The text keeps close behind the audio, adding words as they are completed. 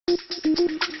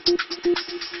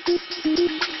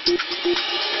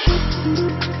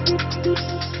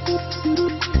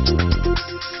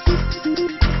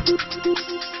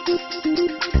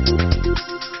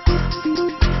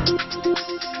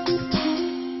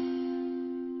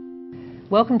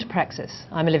Welcome to Praxis.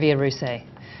 I'm Olivia Rousset.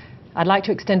 I'd like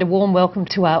to extend a warm welcome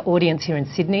to our audience here in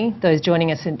Sydney, those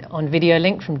joining us on video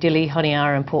link from Dili,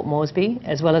 Honiara and Port Moresby,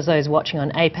 as well as those watching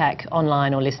on APAC,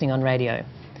 online or listening on radio.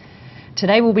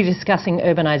 Today we'll be discussing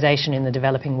urbanisation in the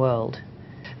developing world.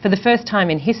 For the first time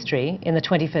in history, in the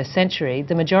 21st century,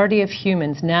 the majority of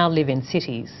humans now live in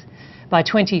cities. By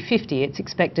 2050, it's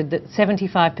expected that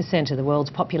 75% of the world's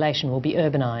population will be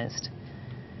urbanised.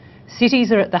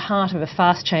 Cities are at the heart of a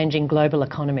fast-changing global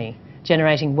economy,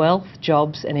 generating wealth,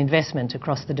 jobs and investment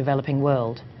across the developing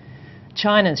world.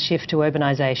 China's shift to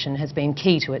urbanisation has been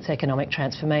key to its economic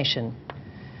transformation.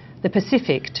 The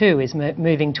Pacific, too, is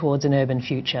moving towards an urban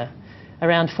future.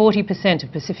 Around 40%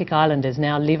 of Pacific Islanders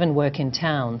now live and work in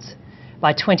towns.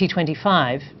 By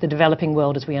 2025, the developing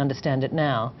world as we understand it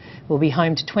now will be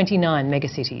home to 29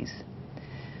 megacities.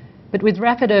 But with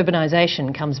rapid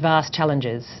urbanisation comes vast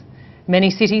challenges.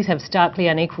 Many cities have starkly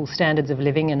unequal standards of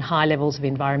living and high levels of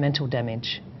environmental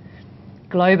damage.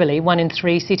 Globally, 1 in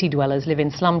 3 city dwellers live in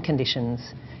slum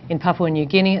conditions. In Papua New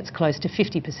Guinea, it's close to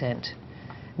 50%.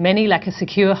 Many lack a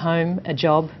secure home, a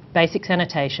job, basic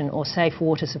sanitation or safe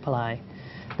water supply.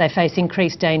 They face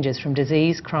increased dangers from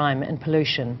disease, crime and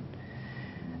pollution.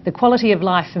 The quality of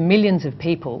life for millions of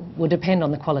people will depend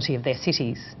on the quality of their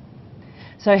cities.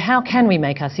 So how can we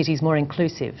make our cities more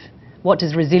inclusive? What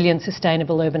does resilient,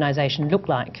 sustainable urbanisation look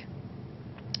like?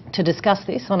 To discuss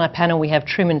this, on our panel we have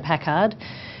Truman Packard,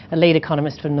 a lead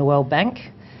economist from the World Bank,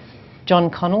 John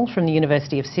Connell from the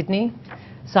University of Sydney,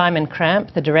 Simon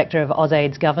Cramp, the director of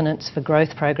AusAID's Governance for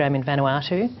Growth program in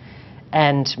Vanuatu,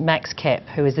 and Max Kepp,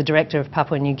 who is the director of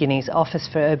Papua New Guinea's Office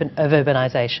of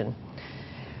Urbanisation.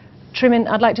 Truman,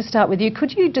 I'd like to start with you.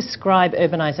 Could you describe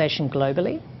urbanisation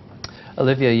globally?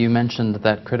 Olivia, you mentioned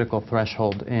that critical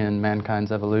threshold in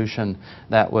mankind's evolution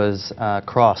that was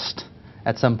crossed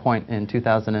at some point in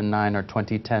 2009 or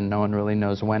 2010. No one really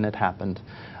knows when it happened.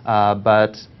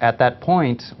 But at that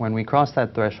point, when we crossed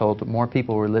that threshold, more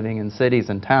people were living in cities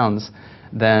and towns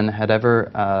than had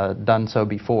ever done so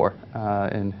before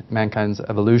in mankind's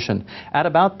evolution. At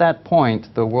about that point,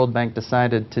 the World Bank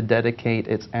decided to dedicate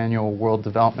its annual World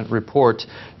Development Report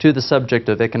to the subject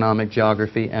of economic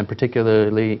geography and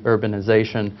particularly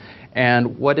urbanization.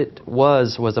 And what it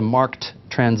was a marked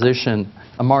transition,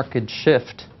 a marked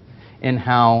shift in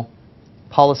how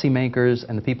policymakers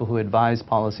and the people who advise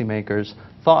policymakers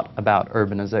thought about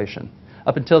urbanization.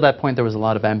 Up until that point, there was a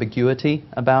lot of ambiguity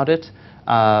about it.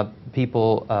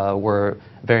 People were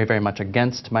very, very much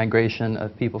against migration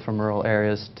of people from rural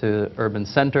areas to urban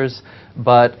centers.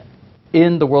 But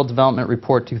in the World Development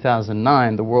Report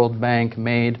 2009, the World Bank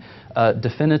made a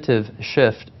definitive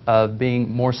shift of being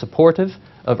more supportive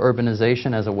of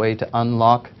urbanization as a way to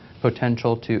unlock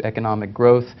potential to economic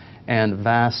growth and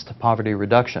vast poverty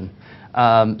reduction.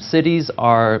 Cities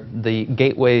are the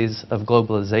gateways of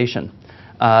globalization.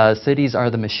 Cities are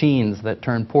the machines that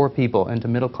turn poor people into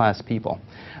middle-class people.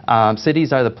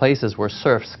 Cities are the places where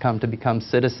serfs come to become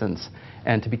citizens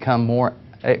and to become more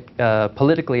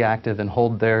politically active and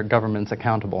hold their governments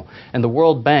accountable. And the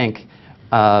World Bank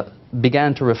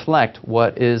began to reflect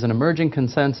what is an emerging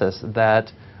consensus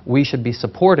that we should be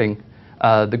supporting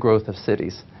the growth of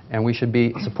cities. And we should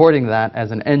be supporting that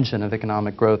as an engine of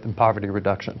economic growth and poverty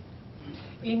reduction.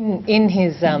 In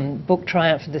his book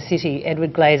Triumph of the City,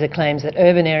 Edward Glaser claims that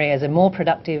urban areas are more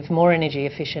productive, more energy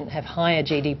efficient, have higher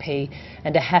GDP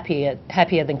and are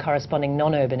happier than corresponding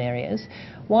non-urban areas.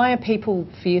 Why are people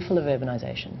fearful of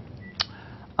urbanisation?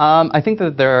 I think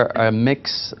that there are a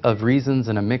mix of reasons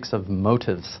and a mix of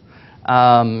motives.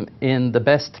 In the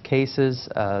best cases,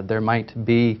 there might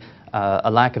be a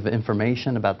lack of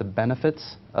information about the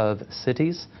benefits of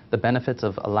cities, the benefits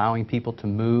of allowing people to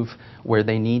move where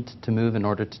they need to move in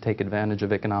order to take advantage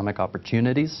of economic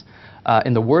opportunities.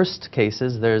 In the worst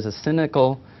cases, there's a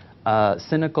cynical,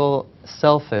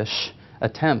 selfish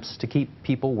attempts to keep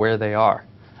people where they are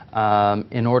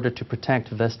in order to protect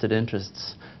vested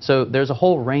interests. So there's a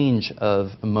whole range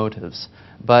of motives.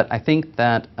 But I think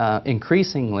that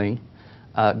increasingly,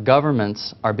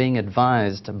 governments are being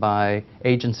advised by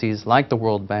agencies like the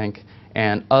World Bank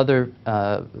and other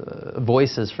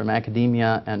voices from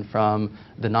academia and from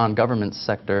the non-government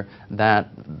sector that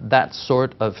that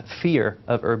sort of fear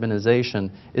of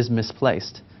urbanization is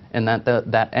misplaced, and that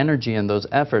that energy and those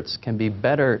efforts can be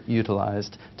better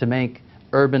utilized to make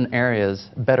urban areas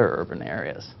better urban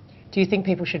areas. Do you think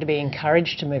people should be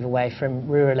encouraged to move away from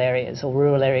rural areas, or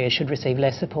rural areas should receive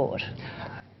less support?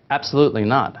 Absolutely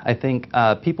not. I think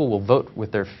people will vote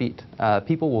with their feet.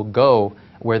 People will go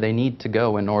where they need to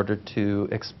go in order to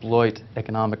exploit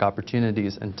economic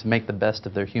opportunities and to make the best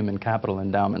of their human capital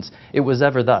endowments. It was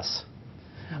ever thus.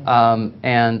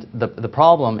 And the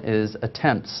problem is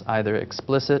attempts, either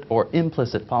explicit or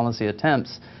implicit policy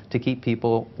attempts, to keep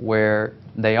people where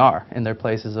they are, in their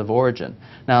places of origin.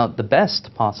 Now, the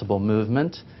best possible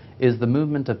movement is the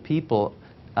movement of people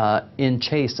in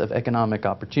chase of economic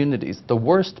opportunities. The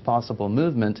worst possible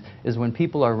movement is when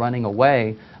people are running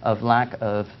away of lack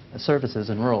of services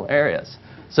in rural areas.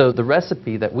 So the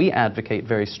recipe that we advocate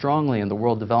very strongly in the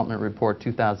World Development Report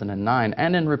 2009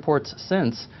 and in reports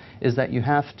since is that you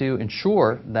have to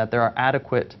ensure that there are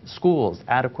adequate schools,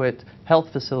 adequate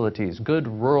health facilities, good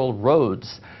rural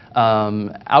roads,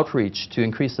 outreach to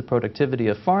increase the productivity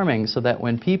of farming, so that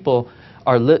when people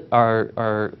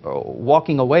are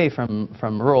walking away from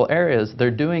rural areas, they're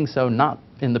doing so not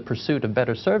in the pursuit of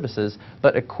better services,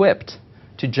 but equipped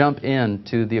to jump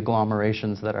into the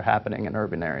agglomerations that are happening in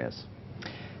urban areas.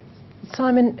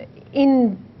 Simon,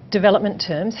 in development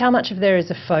terms, how much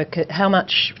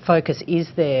focus is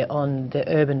there on the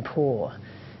urban poor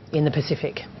in the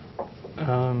Pacific?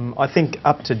 I think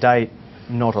up to date,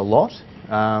 not a lot.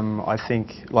 I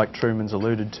think, like Truman's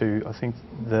alluded to, I think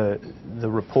the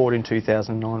report in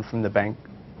 2009 from the bank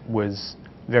was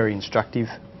very instructive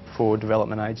for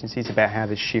development agencies about how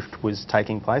this shift was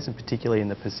taking place, and particularly in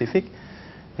the Pacific.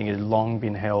 I think it had long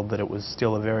been held that it was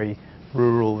still a very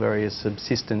rural, very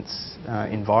subsistence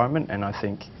environment, and I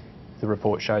think the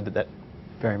report showed that that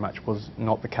very much was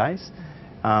not the case.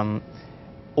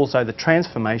 Also, the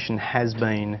transformation has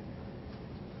been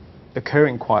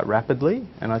occurring quite rapidly,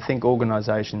 and I think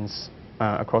organisations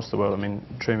across the world, I mean,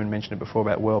 Truman mentioned it before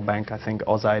about World Bank, I think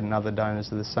AusAID and other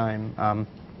donors are the same,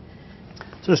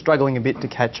 sort of struggling a bit to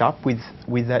catch up with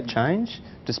that change,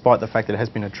 despite the fact that it has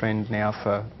been a trend now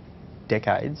for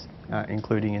decades,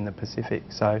 including in the Pacific.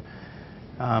 So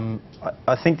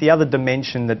I think the other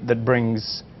dimension that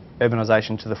brings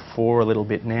urbanisation to the fore a little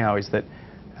bit now is that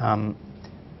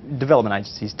development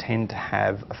agencies tend to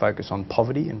have a focus on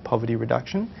poverty and poverty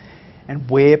reduction, and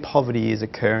where poverty is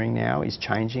occurring now is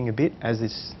changing a bit as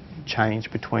this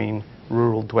change between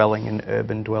rural dwelling and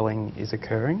urban dwelling is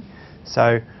occurring.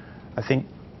 So I think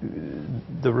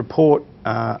the report,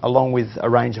 along with a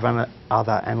range of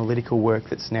other analytical work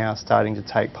that's now starting to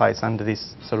take place under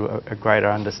this sort of a greater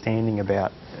understanding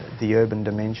about the urban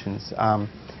dimensions,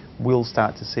 will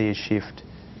start to see a shift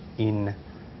in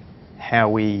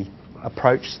how we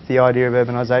approach the idea of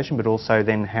urbanisation, but also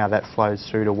then how that flows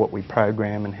through to what we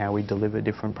program and how we deliver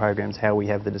different programs, how we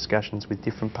have the discussions with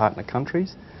different partner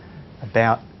countries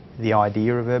about the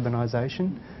idea of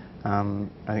urbanisation. I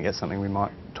think that's something we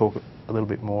might talk a little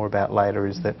bit more about later,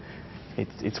 is that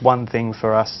it's one thing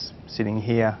for us sitting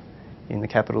here in the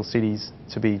capital cities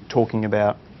to be talking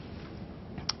about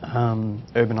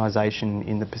urbanisation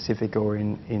in the Pacific or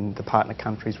in the partner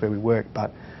countries where we work,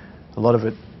 but a lot of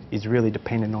it is really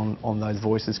dependent on those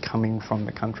voices coming from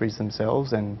the countries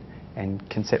themselves and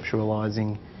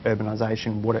conceptualising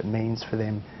urbanisation, what it means for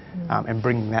them, and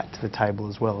bringing that to the table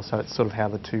as well. So it's sort of how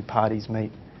the two parties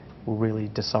meet will really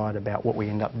decide about what we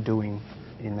end up doing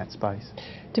in that space.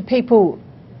 Do people,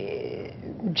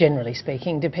 generally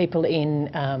speaking, do people in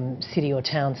city or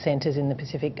town centres in the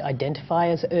Pacific identify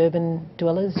as urban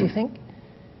dwellers, do you think?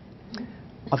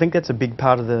 I think that's a big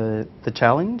part of the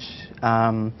challenge,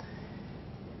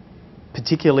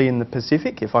 particularly in the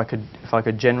Pacific. If I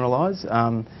could generalise,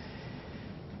 I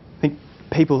think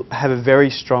people have a very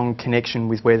strong connection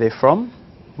with where they're from,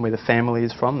 where the family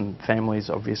is from. And family is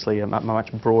obviously a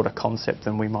much broader concept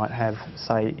than we might have,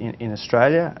 say, in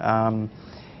Australia.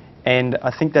 And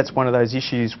I think that's one of those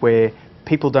issues where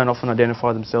people don't often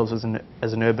identify themselves as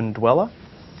an urban dweller,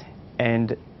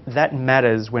 and that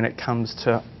matters when it comes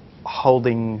to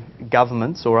holding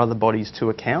governments or other bodies to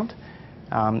account.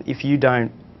 If you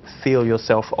don't feel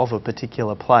yourself of a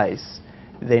particular place,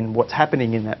 then what's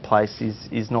happening in that place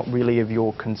is not really of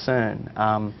your concern.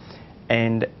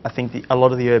 And I think a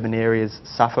lot of the urban areas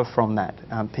suffer from that.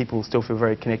 People still feel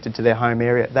very connected to their home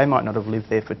area. They might not have lived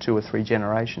there for 2 or 3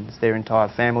 generations. Their entire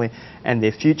family and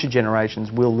their future generations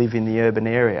will live in the urban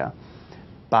area.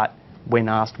 But when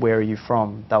asked, where are you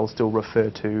from, they'll still refer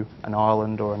to an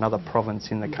island or another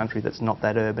province in the country that's not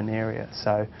that urban area.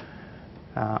 So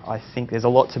I think there's a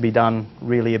lot to be done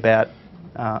really about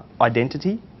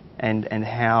identity and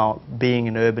how being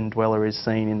an urban dweller is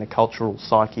seen in the cultural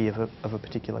psyche of a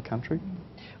particular country.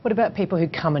 What about people who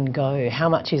come and go? How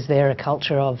much is there a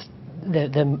culture of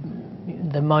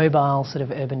the mobile sort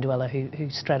of urban dweller who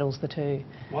straddles the two?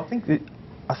 Well,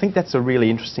 I think that's a really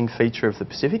interesting feature of the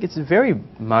Pacific. It's a very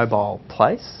mobile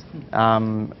place.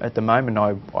 At the moment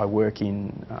I work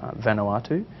in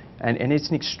Vanuatu, and it's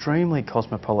an extremely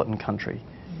cosmopolitan country.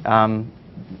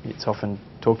 It's often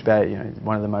talked about,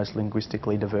 one of the most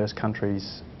linguistically diverse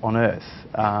countries on earth.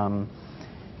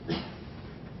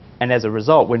 And as a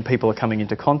result, when people are coming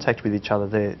into contact with each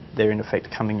other, they're in effect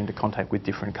coming into contact with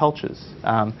different cultures.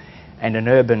 And an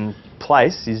urban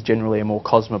place is generally a more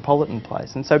cosmopolitan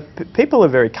place. And so people are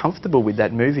very comfortable with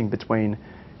that moving between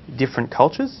different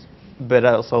cultures, but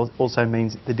also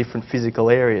means the different physical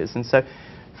areas. And so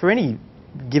for any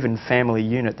given family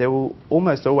unit, there will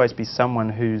almost always be someone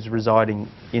who's residing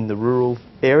in the rural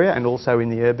area and also in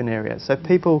the urban area. So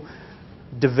people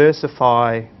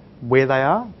diversify where they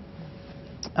are.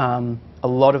 A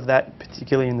lot of that,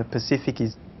 particularly in the Pacific,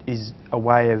 is a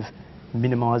way of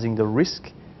minimising the risk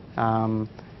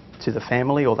to the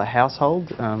family or the household.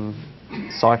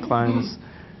 Cyclones,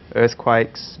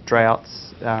 earthquakes,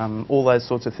 droughts, all those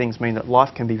sorts of things mean that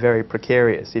life can be very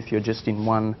precarious if you're just in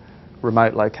one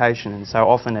remote location. And so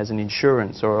often, as an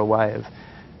insurance or a way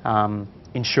of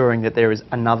ensuring that there is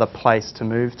another place to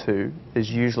move to, there's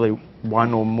usually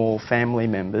one or more family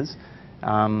members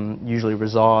usually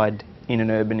reside in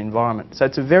an urban environment. So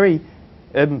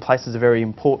urban places are very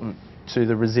important to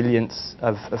the resilience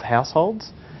of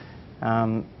households.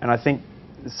 And I think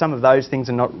some of those things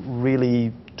are not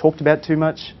really talked about too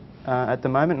much at the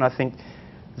moment. And I think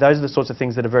those are the sorts of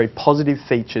things that are very positive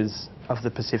features of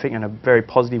the Pacific and a very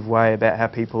positive way about how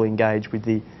people engage with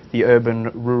the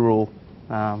urban-rural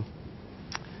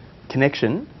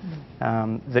connection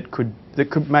that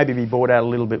could maybe be brought out a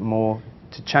little bit more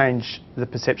to change the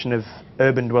perception of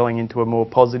urban dwelling into a more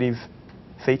positive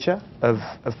feature of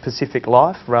Pacific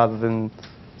life rather than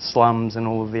slums and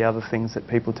all of the other things that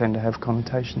people tend to have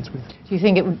connotations with. Do you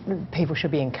think people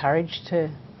should be encouraged to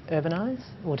urbanise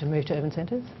or to move to urban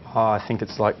centres? Oh, I think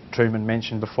it's like Truman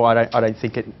mentioned before. I don't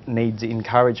think it needs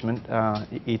encouragement.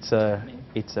 It's a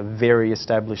very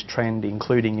established trend,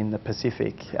 including in the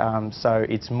Pacific. So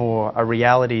it's more a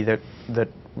reality that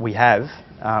we have,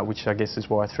 which I guess is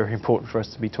why it's very important for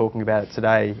us to be talking about it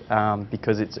today,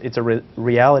 because it's a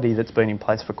reality that's been in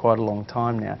place for quite a long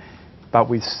time now. But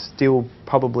we've still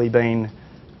probably been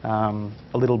a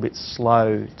little bit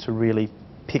slow to really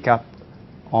pick up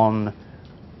on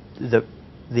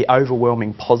the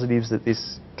overwhelming positives that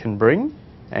this can bring,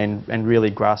 and really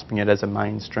grasping it as a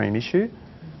mainstream issue.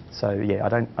 So yeah, I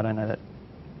don't know that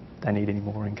they need any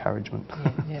more encouragement.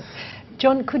 Yeah.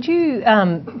 John, could you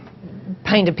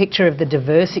paint a picture of the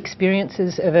diverse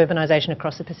experiences of urbanisation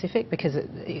across the Pacific? Because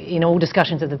in all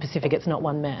discussions of the Pacific, it's not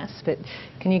one mass. But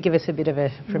can you give us a bit of a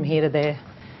from here to there?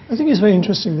 I think it's very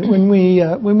interesting that when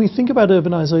we think about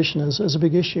urbanisation as a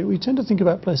big issue, we tend to think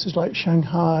about places like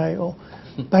Shanghai or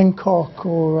Bangkok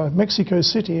or Mexico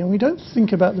City, and we don't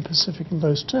think about the Pacific in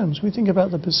those terms. We think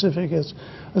about the Pacific as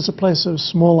a place of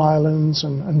small islands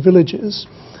and villages.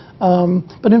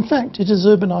 But in fact, it is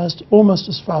urbanised almost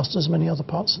as fast as many other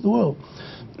parts of the world.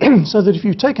 So that if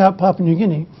you take out Papua New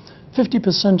Guinea,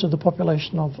 50% of the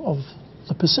population of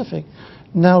the Pacific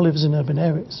now lives in urban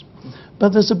areas.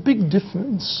 But there's a big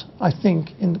difference, I think,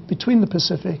 between the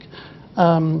Pacific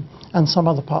and some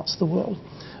other parts of the world.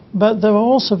 But there are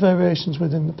also variations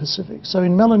within the Pacific. So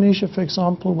in Melanesia, for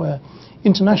example, where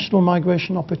international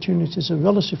migration opportunities are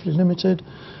relatively limited,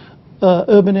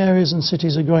 urban areas and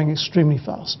cities are growing extremely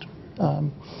fast.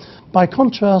 By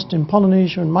contrast, in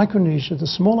Polynesia and Micronesia, the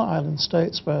smaller island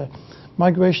states where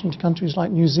migration to countries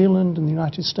like New Zealand and the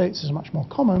United States is much more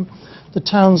common, the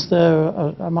towns there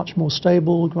are much more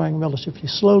stable, growing relatively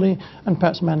slowly, and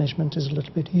perhaps management is a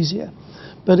little bit easier.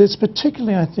 But it's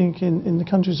particularly, I think, in the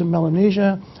countries of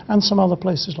Melanesia and some other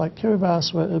places like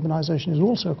Kiribati, where urbanisation is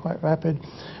also quite rapid,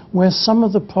 where some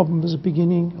of the problems are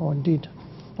beginning, or indeed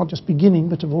not just beginning,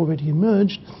 but have already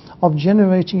emerged, of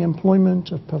generating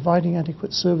employment, of providing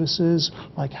adequate services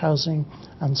like housing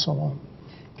and so on.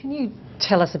 Can you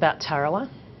tell us about Tarawa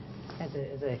as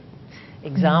an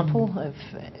example of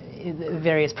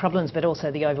various problems, but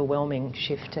also the overwhelming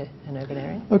shift to an urban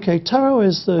area? Okay, Tarawa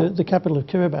is the capital of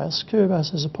Kiribati.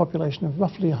 Kiribati has a population of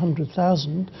roughly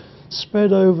 100,000,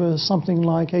 spread over something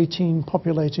like 18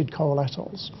 populated coral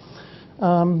atolls.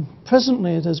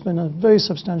 Presently, there's been a very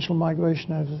substantial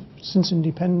migration since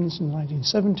independence in the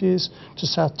 1970s to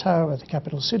South Tarawa, the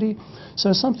capital city.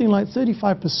 So something like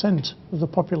 35% of the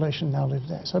population now live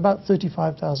there. So about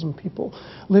 35,000 people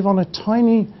live on a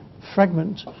tiny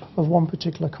fragment of one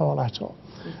particular coral atoll.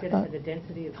 Is that the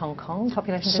density of Hong Kong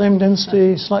population? Same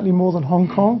density, slightly more than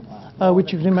Hong Kong,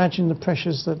 which you can imagine the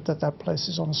pressures that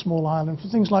places on a small island for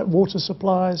things like water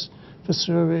supplies, for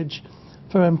sewerage,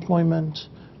 for employment,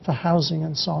 for housing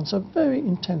and so on. So very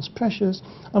intense pressures.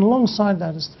 And alongside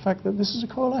that is the fact that this is a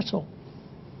coral atoll.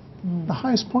 The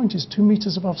highest point is 2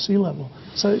 meters above sea level.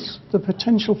 So the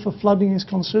potential for flooding is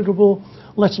considerable,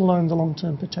 let alone the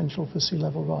long-term potential for sea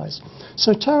level rise.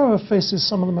 So Tarawa faces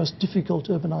some of the most difficult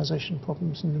urbanisation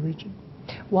problems in the region.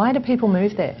 Why do people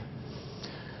move there?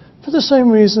 For the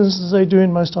same reasons as they do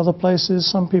in most other places.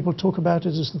 Some people talk about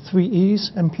it as the 3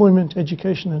 E's: employment,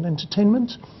 education and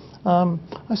entertainment.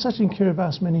 I sat in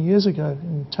Kiribati many years ago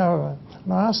in Tarawa,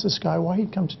 and I asked this guy why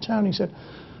he'd come to town. He said,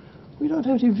 "We don't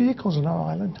have any vehicles on our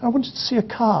island. I wanted to see a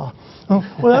car."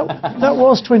 Well, that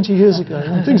was 20 years ago,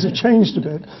 and things have changed a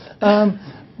bit.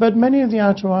 But many of the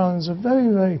outer islands are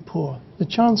very, very poor. The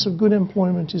chance of good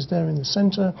employment is there in the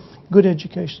centre, good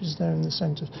education is there in the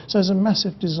centre. So there's a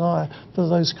massive desire for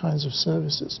those kinds of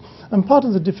services. And part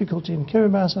of the difficulty in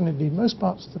Kiribati, and indeed most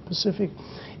parts of the Pacific,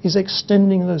 is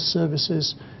extending those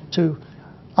services to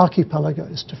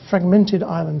archipelagos, to fragmented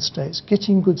island states,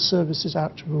 getting good services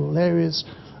out to rural areas,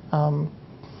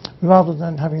 rather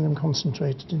than having them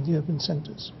concentrated in the urban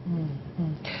centres.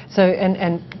 So,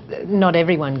 and not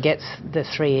everyone gets the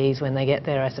 3 E's when they get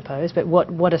there, I suppose, but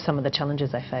what are some of the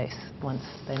challenges they face once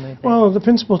they move there? Well, the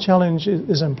principal challenge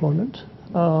is employment.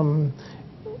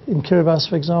 In Kiribati,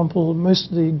 for example, most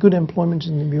of the good employment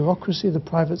in the bureaucracy, the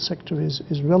private sector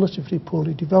is relatively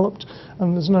poorly developed,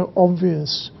 and there's no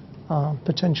obvious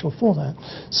potential for that.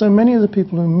 So many of the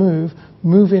people who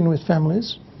move in with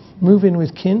families, move in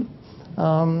with kin,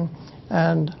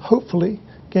 and hopefully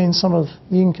gain some of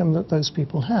the income that those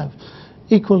people have.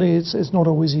 Equally, it's not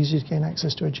always easy to gain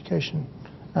access to education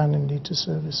and indeed to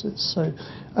services. So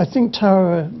I think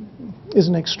Tarawa is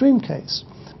an extreme case,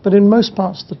 but in most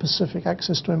parts of the Pacific,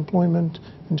 access to employment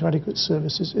and to adequate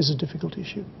services is a difficult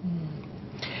issue.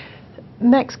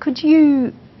 Max, could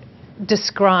you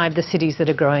describe the cities that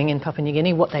are growing in Papua New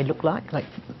Guinea, what they look like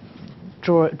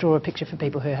draw a picture for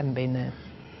people who haven't been there?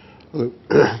 Well,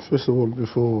 first of all,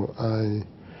 before I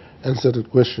answer that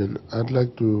question, I'd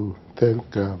like to thank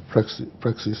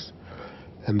Praxis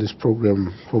and this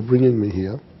program for bringing me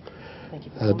here. Thank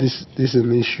you for this is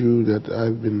an issue that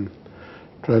I've been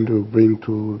trying to bring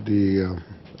to the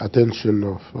attention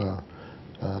of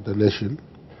the nation.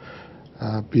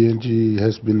 PNG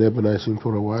has been urbanizing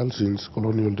for a while, since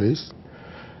colonial days,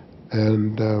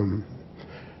 and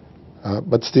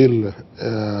but still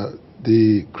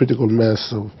the critical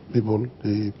mass of people,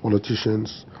 the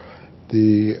politicians,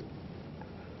 the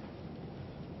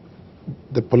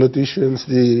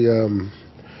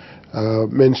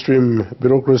mainstream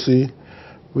bureaucracy,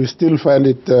 we still find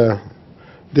it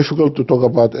difficult to talk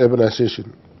about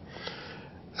urbanization.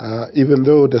 Even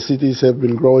though the cities have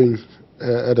been growing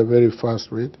at a very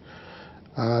fast rate.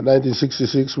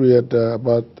 1966 we had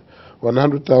about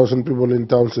 100,000 people in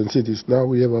towns and cities. Now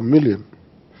we have 1 million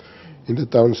in the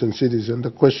towns and cities. And the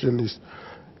question is,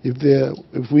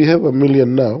 if we have 1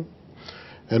 million now,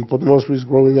 and Port Moresby is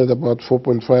growing at about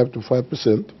 4.5 to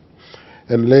 5%,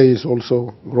 and Ley is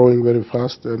also growing very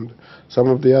fast, and some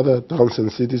of the other towns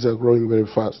and cities are growing very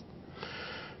fast.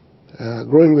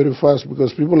 Growing very fast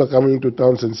because people are coming to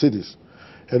towns and cities.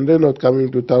 And they're not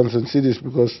coming to towns and cities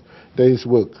because there is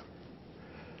work.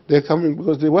 They're coming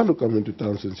because they want to come into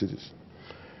towns and cities.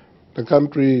 The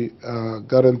country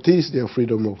guarantees their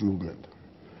freedom of movement.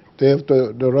 They have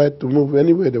the right to move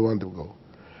anywhere they want to go.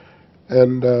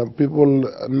 And people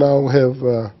now have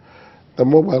the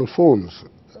mobile phones.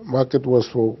 Market was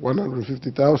for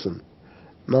 150,000.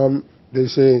 Now they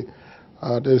say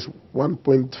there's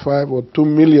 1.5 or 2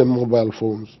 million mobile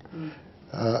phones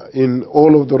in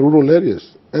all of the rural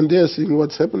areas. And they are seeing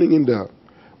what's happening in the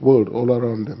world all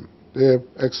around them. They have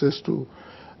access to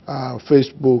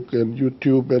Facebook and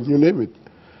YouTube and you name it.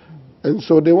 And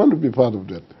so they want to be part of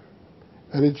that.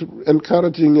 And it's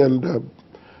encouraging and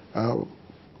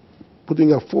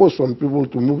putting a force on people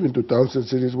to move into towns and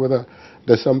cities, whether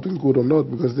there's something good or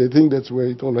not, because they think that's where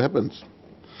it all happens.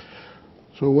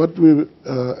 So what we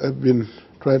have been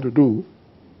trying to do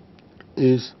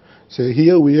is say,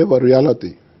 here we have a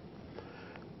reality,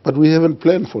 but we haven't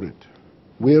planned for it.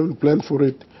 We haven't planned for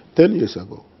it 10 years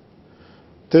ago.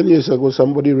 10 years ago,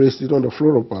 somebody raised it on the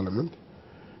floor of Parliament,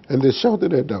 and they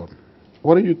shouted it down.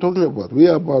 What are you talking about? We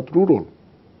are about rural.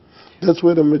 That's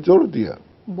where the majority are.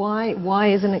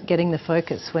 Why isn't it getting the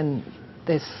focus when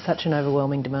there's such an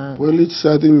overwhelming demand? Well, it's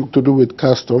something to do with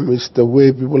custom. It's the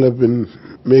way people have been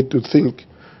made to think.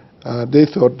 They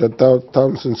thought that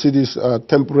towns and cities are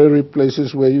temporary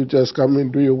places where you just come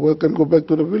in, do your work, and go back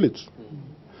to the village.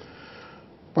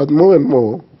 But more and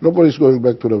more, nobody's going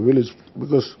back to the village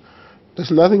because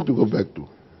there's nothing to go back to.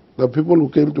 The people who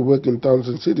came to work in towns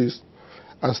and cities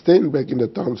are staying back in the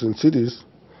towns and cities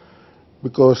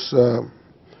because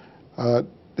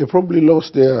they probably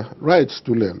lost their rights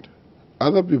to land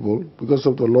other people, because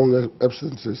of the long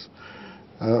absences,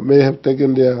 may have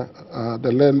taken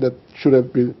the land that should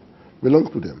have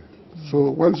belonged to them.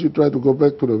 So once you try to go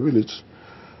back to the village,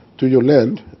 to your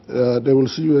land, they will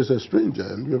see you as a stranger,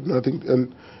 and you have nothing,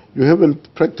 and you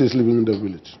haven't practiced living in the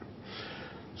village.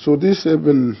 So this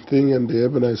urban thing and the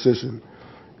urbanization,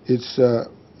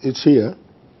 it's here,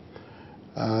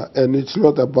 and it's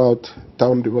not about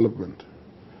town development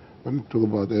when we talk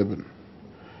about urban.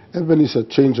 Urban is a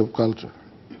change of culture.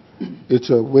 It's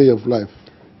a way of life.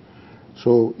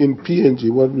 So in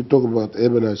PNG, when we talk about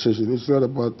urbanization, it's not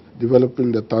about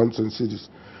developing the towns and cities.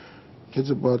 It's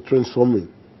about transforming.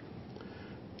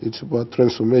 It's about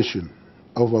transformation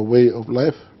of a way of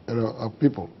life and of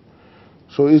people.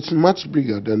 So it's much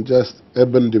bigger than just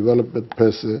urban development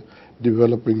per se,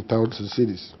 developing towns and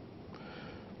cities.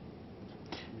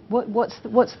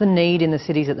 What's the need in the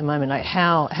cities at the moment? Like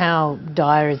how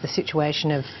dire is the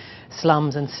situation of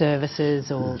slums and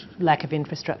services or lack of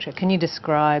infrastructure? Can you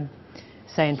describe,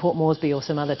 say in Port Moresby or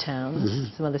some other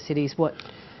towns, some other cities,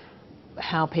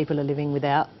 how people are living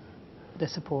without the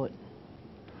support?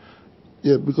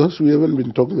 Yeah, because we haven't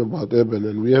been talking about urban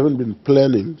and we haven't been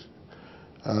planning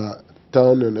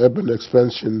town and urban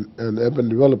expansion and urban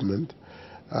development,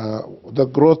 the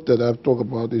growth that I've talked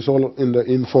about is all in the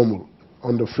informal,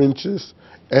 on the fringes,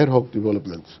 ad hoc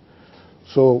developments.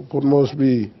 So Port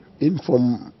Moresby,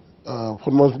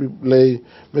 Port Moresby Lay,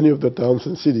 many of the towns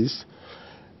and cities,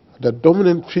 the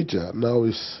dominant feature now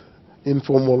is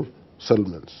informal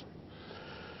settlements.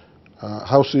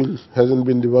 Housing hasn't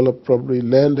been developed properly,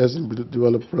 land hasn't been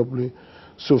developed properly,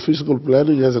 so physical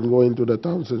planning hasn't gone into the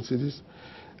towns and cities.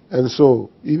 And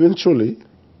so eventually,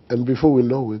 and before we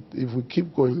know it, if we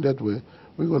keep going that way,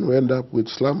 we're going to end up with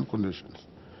slum conditions.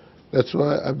 That's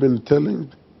why I've been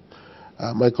telling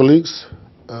my colleagues,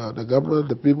 the government,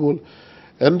 the people,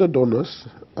 and the donors,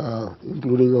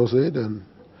 including AusAID and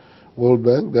World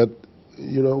Bank, that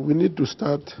we need to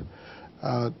start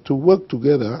to work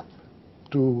together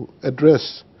to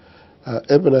address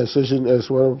urbanization as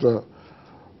one of the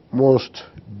most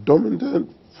dominant,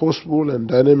 forceful, and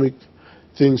dynamic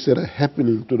things that are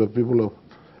happening to the people of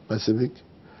Pacific,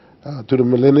 to the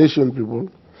Melanesian people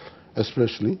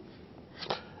especially.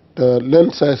 The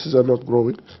land sizes are not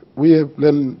growing. We have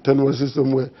land tenure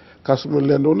system where customer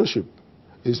land ownership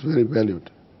is very valued,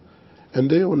 and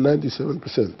they own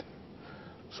 97%.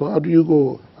 So how do you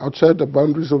go outside the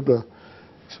boundaries of the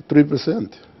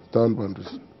 3% town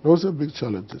boundaries? Those are big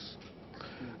challenges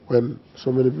when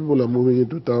so many people are moving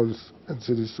into towns and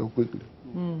cities so quickly.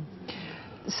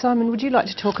 Simon, would you like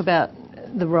to talk about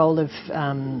the role of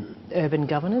urban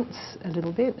governance a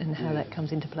little bit and how that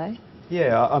comes into play?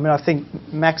 Yeah, I mean, I think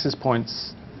Max's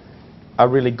points are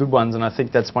really good ones, and I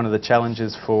think that's one of the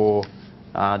challenges for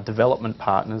development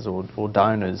partners or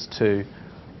donors to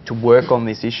work on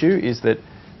this issue, is that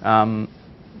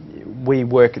we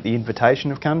work at the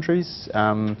invitation of countries.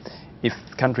 If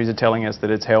countries are telling us that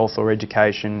it's health or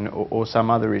education or some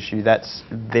other issue,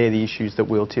 they're the issues that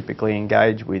we'll typically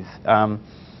engage with.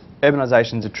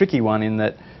 Urbanisation is a tricky one in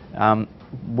that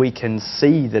we can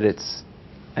see that it's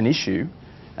an issue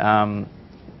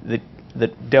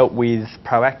that dealt with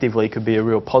proactively could be a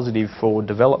real positive for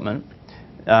development.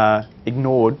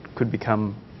 Ignored could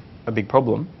become a big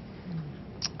problem.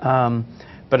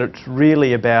 But it's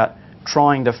really about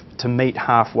trying to meet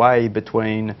halfway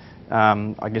between,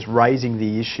 I guess, raising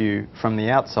the issue from the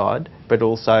outside, but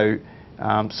also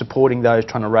supporting those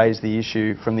trying to raise the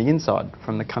issue from the inside,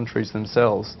 from the countries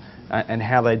themselves, and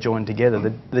how they join together.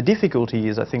 The difficulty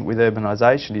is, I think, with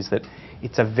urbanisation is that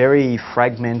it's a very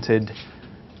fragmented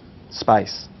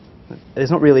space. There's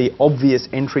not really obvious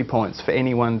entry points for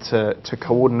anyone to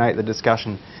coordinate the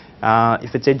discussion.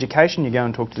 If it's education, you go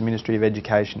and talk to the Ministry of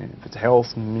Education. If it's health,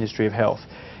 the Ministry of Health.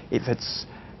 If it's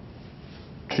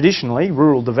traditionally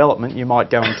rural development, you might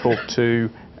go and talk to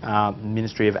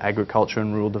Ministry of Agriculture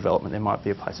and Rural Development. There might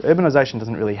be a place. Urbanisation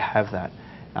doesn't really have that.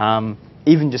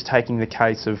 Even just taking the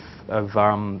case of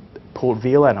Port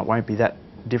Vila, and it won't be that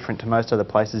different to most other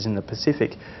places in the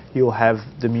Pacific, you'll have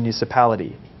the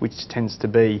municipality, which tends to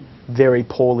be very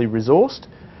poorly resourced.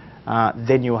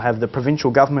 Then you'll have the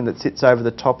provincial government that sits over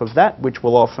the top of that, which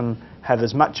will often have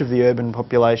as much of the urban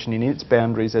population in its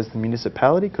boundaries as the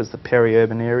municipality, because the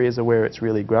peri-urban areas are where it's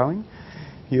really growing.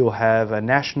 You'll have a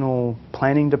national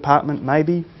planning department,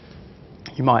 maybe.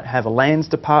 You might have a lands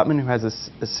department who has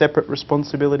a separate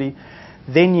responsibility.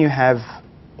 Then you have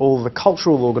all the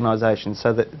cultural organisations,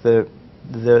 so that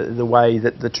the way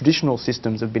that the traditional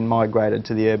systems have been migrated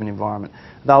to the urban environment.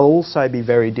 They'll also be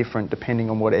very different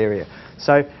depending on what area.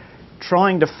 So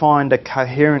trying to find a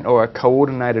coherent or a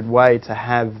coordinated way to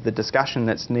have the discussion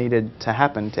that's needed to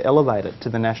happen, to elevate it to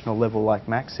the national level, like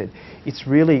Max said, it's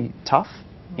really tough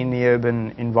in the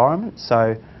urban environment.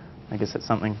 So I guess that's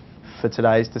something for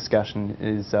today's discussion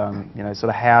is, you know, sort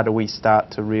of how do we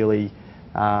start to really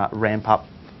ramp up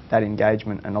that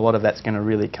engagement, and a lot of that's going to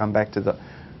really come back to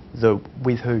the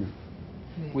with who.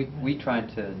 We tried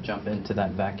to jump into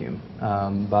that vacuum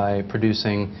by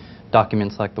producing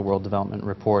documents like the World Development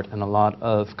Report and a lot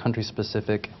of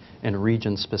country-specific and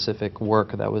region-specific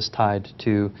work that was tied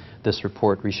to this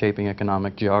report, Reshaping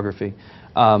Economic Geography.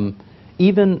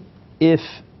 Even if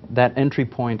that entry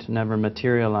point never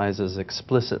materializes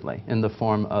explicitly in the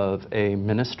form of a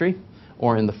ministry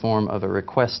or in the form of a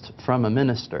request from a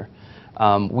minister,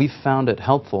 we found it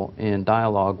helpful in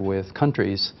dialogue with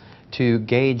countries to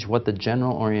gauge what the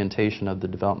general orientation of the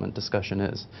development discussion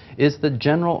is. Is the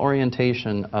general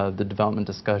orientation of the development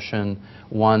discussion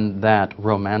one that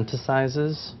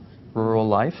romanticizes rural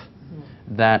life,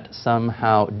 that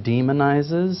somehow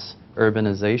demonizes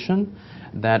urbanization,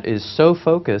 that is so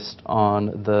focused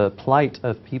on the plight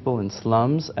of people in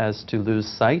slums as to lose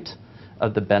sight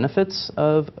of the benefits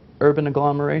of urban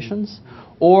agglomerations?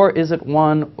 Or is it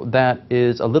one that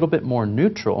is a little bit more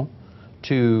neutral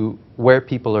to where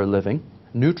people are living,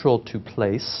 neutral to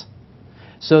place,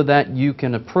 so that you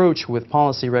can approach with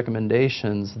policy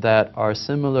recommendations that are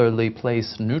similarly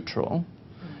place neutral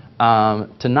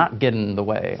to not get in the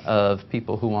way of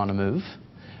people who want to move,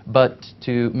 but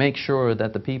to make sure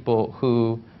that the people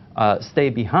who stay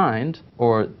behind,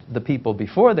 or the people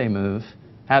before they move,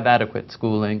 have adequate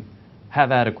schooling,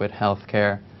 have adequate health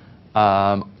care,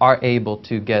 are able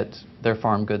to get their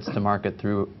farm goods to market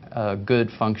through good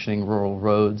functioning rural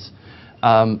roads.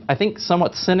 I think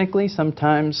somewhat cynically,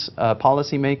 sometimes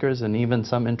policymakers and even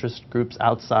some interest groups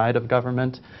outside of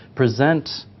government present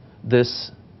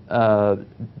this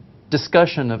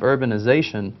discussion of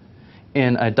urbanization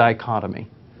in a dichotomy.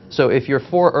 So if you're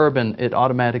for urban, it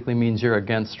automatically means you're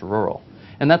against rural.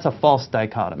 And that's a false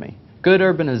dichotomy. Good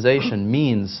urbanization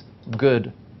means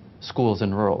good schools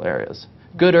in rural areas.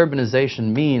 Good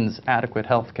urbanization means adequate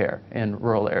health care in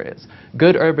rural areas.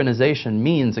 Good urbanization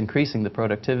means increasing the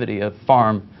productivity of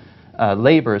farm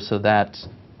labor so that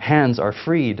hands are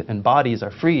freed and bodies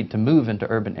are freed to move into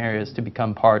urban areas to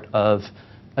become part of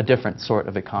a different sort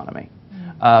of economy.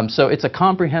 So it's a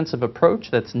comprehensive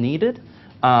approach that's needed.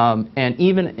 And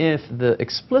even if the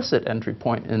explicit entry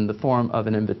point in the form of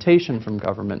an invitation from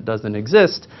government doesn't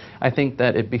exist, I think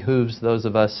that it behooves those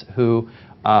of us who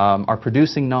are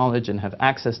producing knowledge and have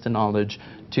access to knowledge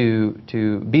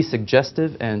to be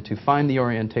suggestive and to find the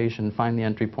orientation, find the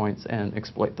entry points, and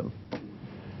exploit them.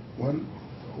 One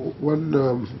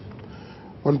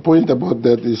point about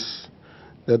that is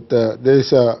that there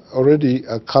is already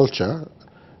a culture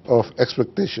of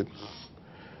expectation.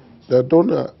 The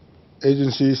donor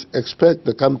agencies expect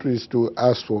the countries to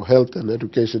ask for health and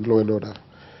education, law and order.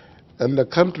 And the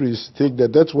countries think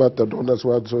that that's what the donors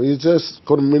want. So it's just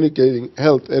communicating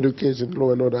health, education,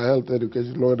 law and order, health,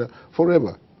 education, law and order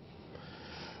forever,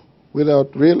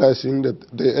 without realizing that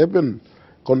the urban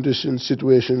conditions,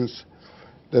 situations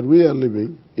that we are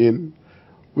living in,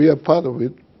 we are part of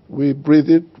it, we breathe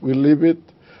it, we live it,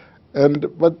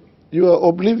 but you are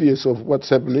oblivious of what's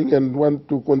happening and want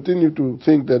to continue to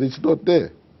think that it's not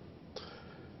there.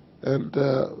 And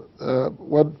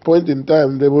one point in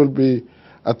time, there will be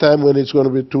a time when it's going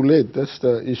to be too late. That's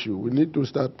the issue. We need to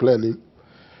start planning.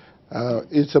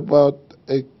 It's about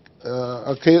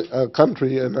a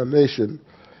country and a nation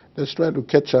that's trying to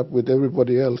catch up with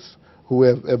everybody else who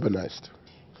have urbanized.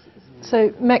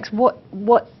 So, Max, what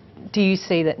do you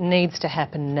see that needs to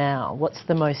happen now? What's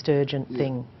the most urgent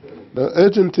thing? The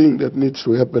urgent thing that needs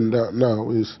to happen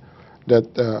now is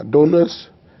that donors,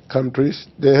 countries,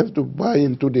 they have to buy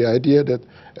into the idea that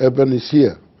urban is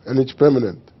here and it's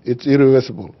permanent. It's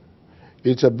irreversible.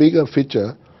 It's a bigger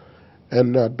feature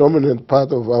and a dominant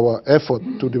part of our effort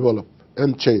to develop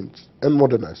and change and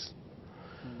modernize.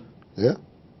 Yeah?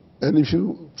 And if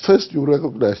you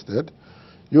recognize that,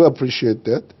 you appreciate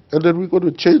that, and then we're going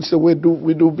to change the way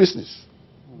we do business,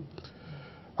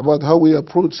 about how we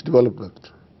approach development.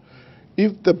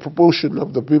 If the proportion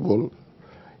of the people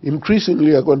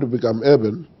increasingly are going to become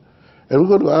urban, and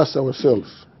we're going to ask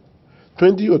ourselves,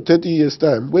 20 or 30 years'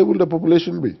 time, where will the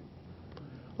population be?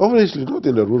 Obviously not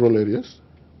in the rural areas.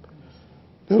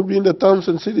 They will be in the towns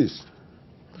and cities.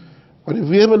 But if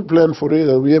we haven't planned for it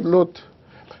and we have not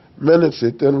managed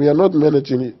it, and we are not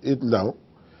managing it now,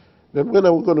 then when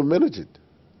are we going to manage it?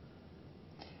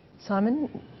 Simon?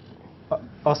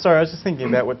 Oh, sorry, I was just thinking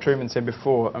about what Truman said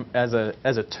before. As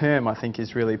a term, I think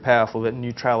is really powerful, that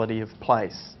neutrality of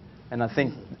place. And I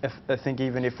think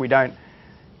even if we don't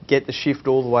get the shift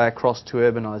all the way across to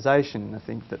urbanisation, I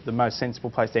think that the most sensible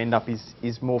place to end up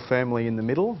is more firmly in the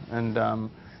middle. And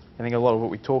I think a lot of what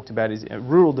we talked about is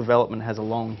rural development has a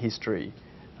long history.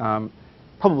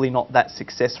 Probably not that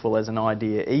successful as an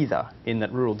idea either, in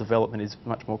that rural development is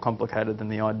much more complicated than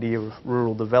the idea of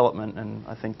rural development, and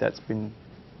I think that's been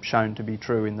shown to be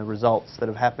true in the results that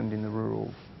have happened in the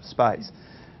rural space.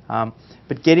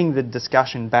 But getting the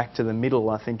discussion back to the middle,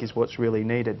 I think, is what's really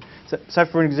needed. So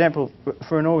for example,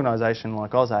 for an organisation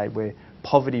like AusAID, where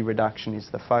poverty reduction is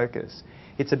the focus,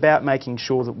 it's about making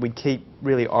sure that we keep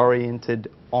really oriented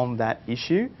on that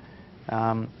issue.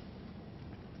 And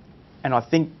I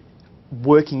think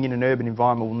working in an urban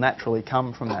environment will naturally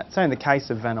come from that. So in the case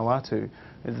of Vanuatu,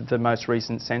 the most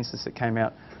recent census that came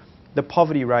out, the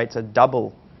poverty rates are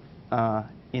double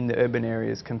in the urban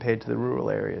areas compared to the rural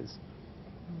areas.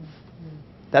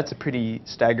 That's a pretty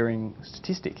staggering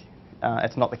statistic.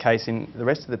 It's not the case in the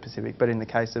rest of the Pacific, but in the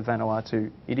case of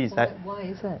Vanuatu, it is. Why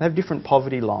is that? They have different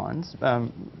poverty lines.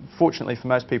 Fortunately for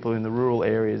most people in the rural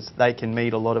areas, they can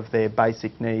meet a lot of their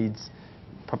basic needs,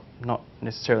 not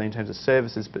necessarily in terms of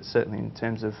services, but certainly in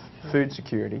terms of food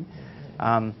security.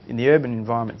 In the urban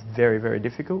environment, it's very, very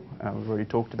difficult. We've already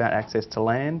talked about access to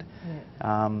land,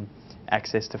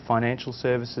 access to financial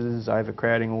services,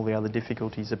 overcrowding, all the other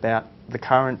difficulties about the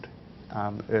current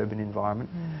urban environment.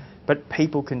 But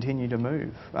people continue to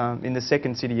move. In the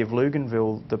second city of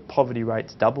Luganville, the poverty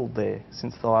rate's doubled there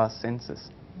since the last census.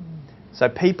 So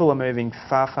people are moving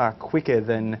far, far quicker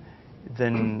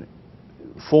than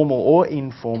formal or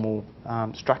informal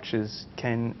structures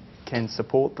can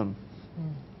support them.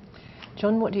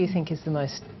 John, what do you think is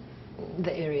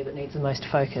the area that needs the most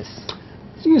focus?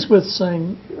 I think it's worth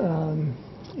saying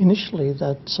initially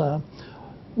that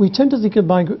we tend to think of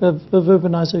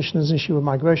urbanisation as an issue of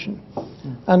migration.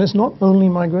 And it's not only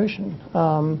migration.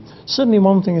 Certainly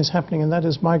one thing is happening, and that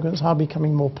is migrants are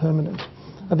becoming more permanent.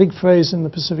 A big phrase in the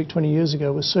Pacific 20 years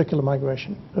ago was circular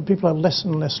migration. But people are less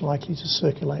and less likely to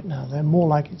circulate now. They're more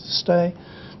likely to stay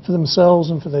for themselves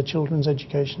and for their children's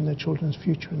education, their children's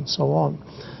future, and so on.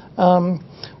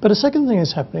 But a second thing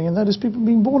is happening, and that is people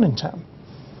being born in town.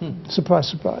 Surprise,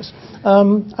 surprise.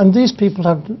 And these people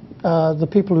have, the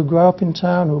people who grow up in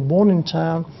town, who are born in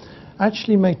town,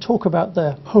 actually may talk about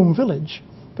their home village,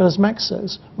 but as Max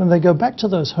says, when they go back to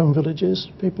those home villages,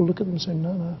 people look at them and say,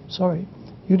 no, sorry,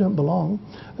 you don't belong.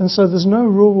 And so there's no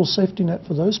rural safety net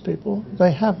for those people.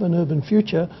 They have an urban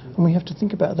future, and we have to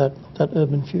think about that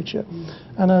urban future.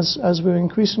 And as we're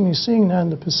increasingly seeing now in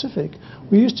the Pacific,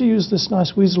 we used to use this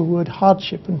nice weasel word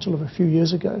hardship until a few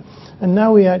years ago. And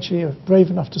now we actually are brave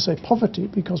enough to say poverty,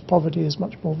 because poverty is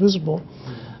much more visible.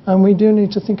 And we do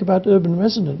need to think about urban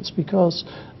residents, because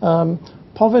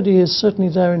poverty is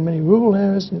certainly there in many rural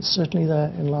areas, and it's certainly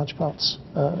there in large parts,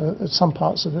 some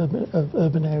parts of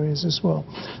urban areas as well.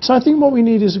 So I think what we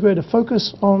need is a greater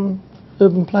focus on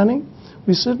urban planning.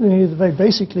 We certainly need, very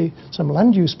basically, some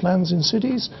land use plans in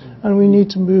cities, and we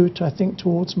need to move, I think,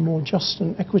 towards a more just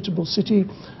and equitable city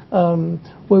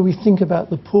where we think about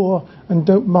the poor and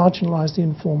don't marginalise the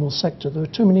informal sector. There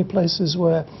are too many places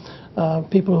where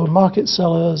people who are market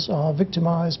sellers are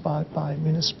victimised by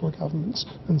municipal governments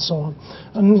and so on.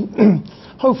 And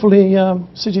hopefully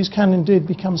cities can indeed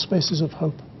become spaces of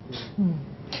hope.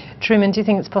 Truman, do you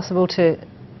think it's possible to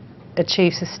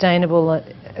achieve sustainable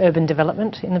urban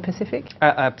development in the Pacific?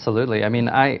 Absolutely. I mean,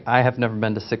 I have never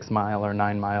been to 6 Mile or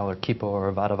 9 Mile or Kipo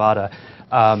or Vada Vada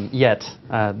yet.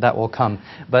 That will come.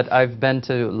 But I've been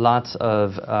to lots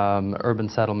of urban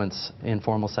settlements,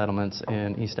 informal settlements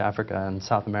in East Africa and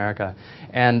South America.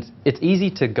 And it's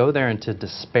easy to go there and to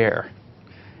despair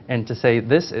and to say,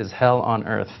 this is hell on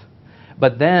earth.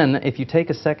 But then, if you take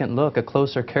a second look, a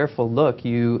closer, careful look,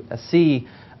 you see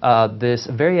this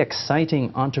very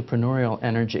exciting entrepreneurial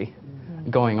energy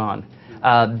going on.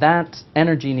 That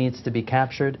energy needs to be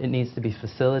captured, it needs to be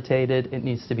facilitated, it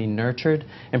needs to be nurtured,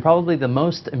 and probably the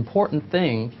most important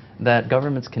thing that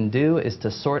governments can do is to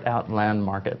sort out land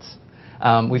markets.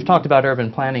 We've talked about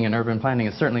urban planning, and urban planning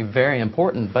is certainly very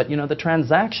important, but the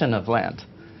transaction of land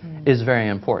is very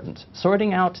important.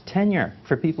 Sorting out tenure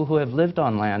for people who have lived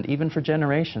on land, even for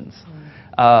generations.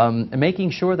 Making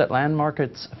sure that land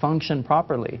markets function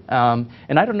properly.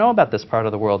 And I don't know about this part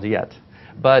of the world yet,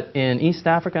 but in East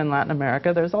Africa and Latin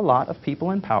America, there's a lot of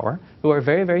people in power who are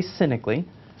very, very cynically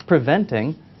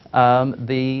preventing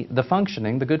the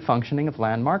functioning, the good functioning of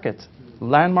land markets.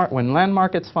 When land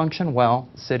markets function well,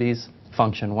 cities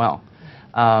function well.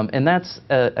 And that's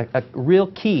a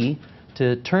real key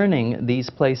to turning these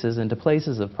places into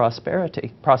places of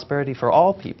prosperity for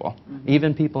all people,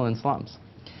 even people in slums.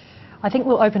 I think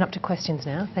we'll open up to questions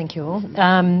now. Thank you all.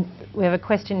 We have a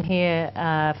question here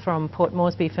from Port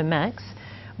Moresby for Max.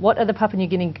 What are the Papua New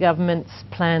Guinea government's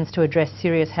plans to address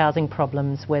serious housing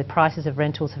problems where prices of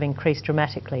rentals have increased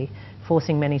dramatically,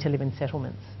 forcing many to live in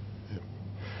settlements?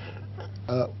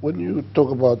 When you talk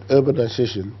about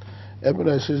urbanisation,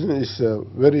 urbanisation is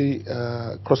very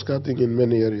cross-cutting in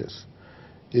many areas.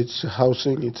 It's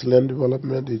housing, it's land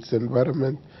development, it's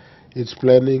environment, it's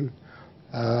planning,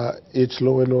 it's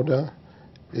law and order,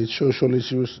 it's social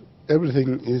issues.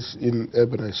 Everything is in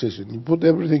urbanisation. You put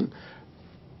everything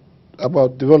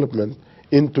about development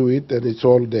into it and it's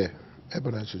all there,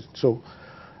 urbanisation. So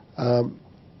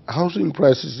housing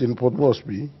prices in Port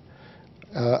Moresby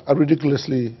are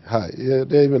ridiculously high.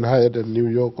 They're even higher than New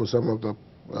York or some of the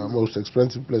most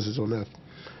expensive places on earth.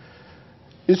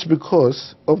 It's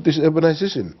because of this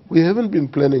urbanization. We haven't been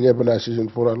planning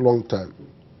urbanization for a long time.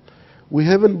 We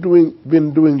haven't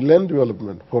been doing land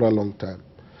development for a long time.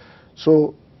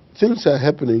 So things are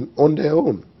happening on their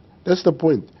own. That's the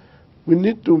point. We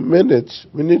need to manage,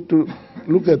 we need to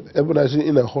look at urbanization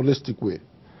in a holistic way.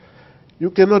 You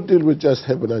cannot deal with just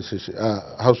urbanization,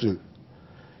 housing.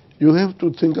 You have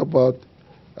to think about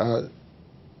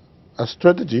a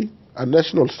strategy, a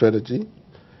national strategy,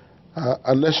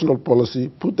 a national policy,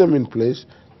 put them in place,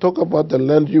 talk about the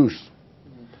land use,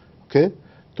 okay?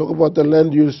 Talk about the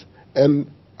land use and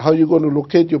how you're going to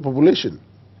locate your population.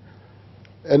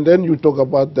 And then you talk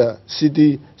about the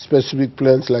city-specific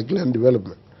plans like land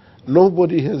development.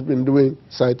 Nobody has been doing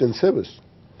site and service.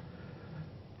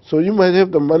 So you might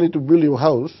have the money to build your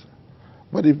house,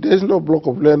 but if there's no block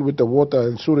of land with the water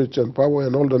and sewage and power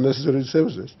and all the necessary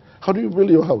services, how do you build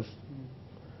your house?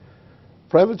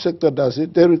 Private sector does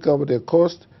it, they recover their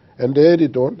cost and they add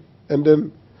it on, and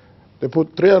then they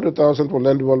put 300,000 for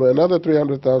land development, another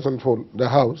 300,000 for the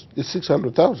house, it's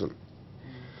 600,000.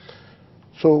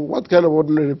 So what kind of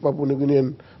ordinary Papua New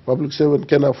Guinean public servant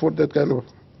can afford that kind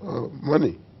of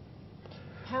money?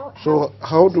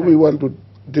 How do we want to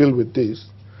deal with this?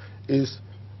 Is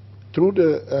through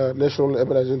the national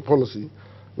urbanization policy,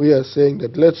 we are saying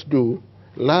that let's do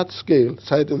large-scale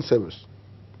site and service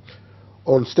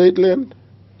on state land,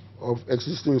 of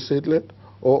existing state land,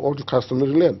 or on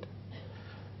customary land.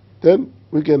 Then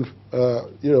we can,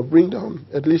 bring down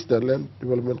at least the land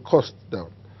development cost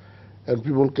down, and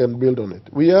people can build on it.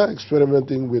 We are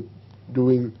experimenting with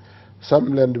doing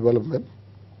some land development,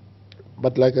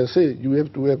 but like I say, you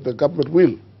have to have the government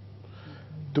will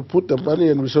to put the money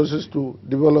and resources to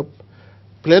develop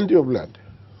plenty of land,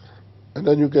 and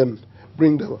then you can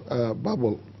bring the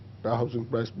the housing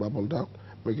price bubble down,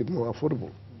 make it more affordable.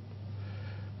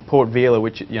 Port Vila,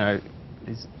 which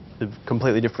is a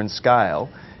completely different scale,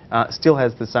 still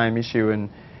has the same issue. And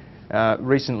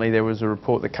recently there was a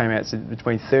report that came out that said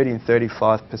between 30 and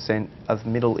 35% of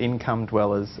middle-income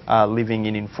dwellers are living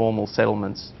in informal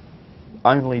settlements,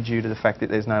 only due to the fact that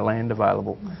there's no land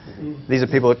available. These are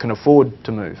people that can afford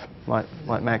to move, like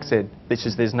Max said. It's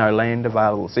just there's no land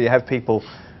available. So you have people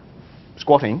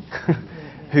squatting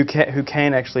who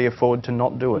can actually afford to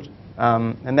not do it.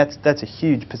 And that's a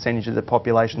huge percentage of the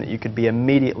population that you could be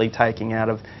immediately taking out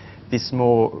of this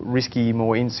more risky,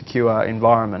 more insecure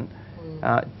environment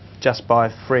just by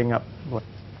freeing up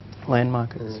land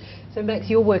markets. So Max,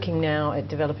 you're working now at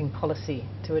developing policy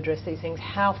to address these things.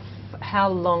 How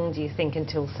long do you think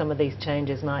until some of these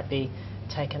changes might be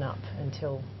taken up,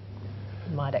 until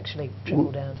it might actually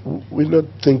trickle down? We're not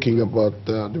thinking about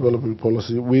developing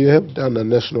policy. We have done a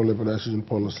national urbanization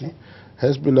policy,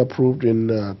 has been approved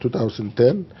in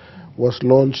 2010, was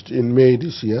launched in May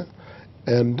this year,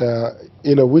 and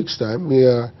in a week's time we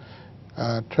are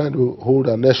trying to hold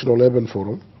a national urban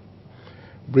forum,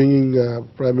 bringing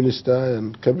Prime Minister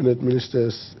and Cabinet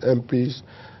Ministers, MPs,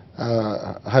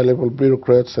 high-level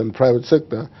bureaucrats and private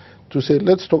sector to say,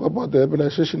 let's talk about the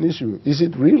urbanization issue. Is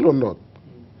it real or not?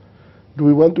 Do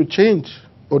we want to change,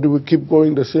 or do we keep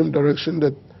going the same direction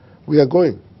that we are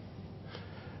going?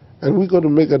 And we've got to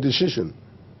make a decision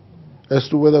as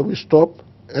to whether we stop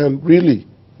and really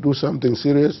do something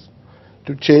serious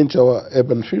to change our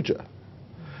urban future.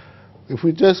 If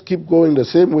we just keep going the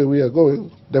same way we are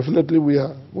going, definitely we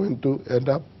are going to end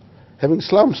up having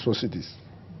slums for cities.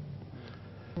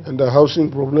 And the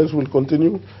housing problems will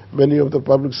continue. Many of the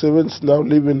public servants now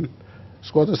live in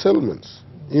squatter settlements,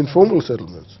 informal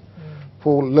settlements,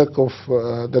 for lack of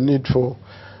the need for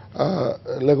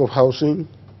lack of housing.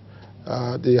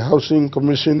 The Housing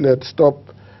Commission had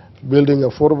stopped building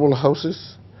affordable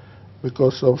houses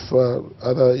because of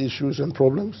other issues and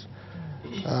problems.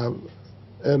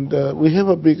 And we have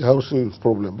a big housing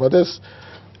problem. But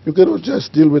you cannot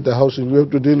just deal with the housing. You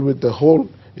have to deal with the whole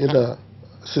in a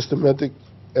systematic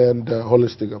and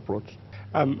holistic approach.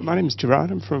 My name is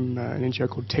Gerard. I'm from an NGO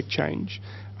called Tech Change.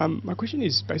 My question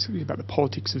is basically about the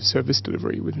politics of service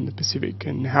delivery within the Pacific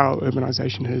and how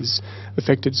urbanisation has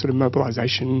affected sort of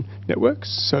mobilisation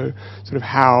networks. So sort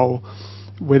of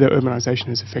whether urbanisation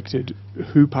has affected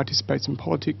who participates in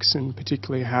politics, and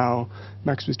particularly how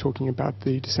Max was talking about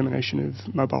the dissemination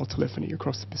of mobile telephony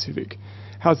across the Pacific.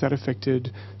 How's that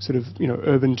affected sort of,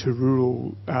 urban to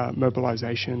rural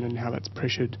mobilisation, and how that's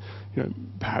pressured,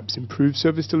 perhaps improved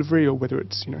service delivery, or whether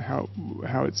it's,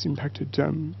 how it's impacted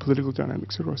political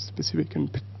dynamics across the Pacific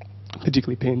and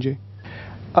particularly PNG?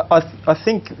 I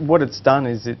think what it's done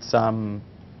is it's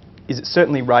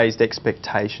certainly raised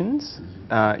expectations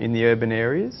in the urban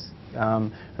areas. I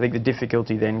think the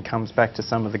difficulty then comes back to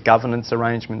some of the governance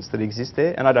arrangements that exist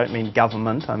there, and I don't mean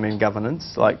government, I mean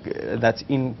governance. Like that's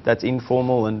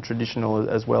informal and traditional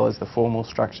as well as the formal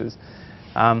structures.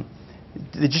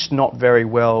 They're just not very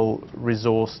well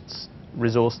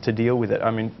resourced to deal with it.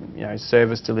 I mean,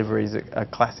 service delivery is a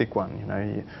classic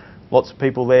one. Lots of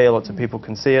people there, lots of people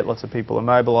can see it, lots of people are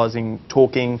mobilising,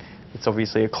 talking. It's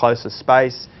obviously a closer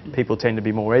space. People tend to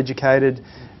be more educated,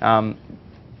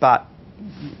 but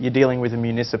you're dealing with a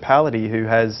municipality who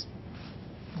has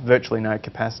virtually no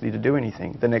capacity to do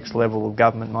anything. The next level of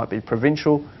government might be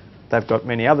provincial. They've got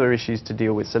many other issues to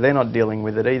deal with, so they're not dealing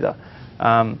with it either.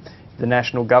 The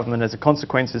national government, as a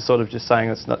consequence, is sort of just saying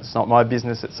it's not my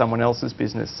business, it's someone else's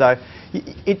business. So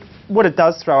what it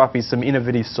does throw up is some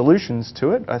innovative solutions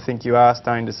to it. I think you are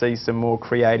starting to see some more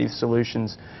creative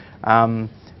solutions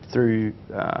through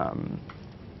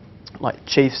like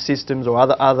chief systems or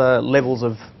other levels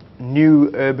of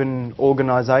new urban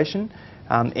organisation.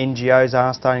 NGOs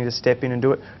are starting to step in and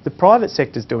do it. The private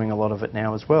sector's doing a lot of it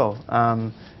now as well.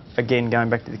 Again, going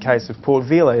back to the case of Port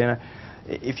Vila,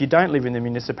 if you don't live in the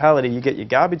municipality, you get your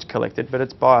garbage collected, but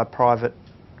it's by a private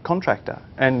contractor,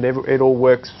 and it all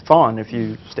works fine. If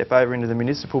you step over into the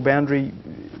municipal boundary,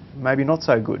 maybe not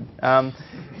so good.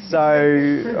 So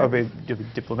I'll be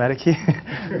diplomatic here,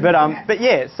 but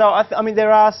yeah. So I mean,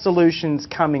 there are solutions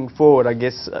coming forward. I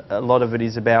guess a lot of it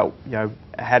is about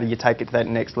how do you take it to that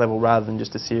next level rather than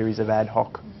just a series of ad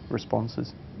hoc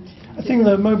responses. I think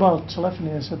the mobile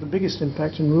telephony has had the biggest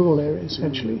impact in rural areas,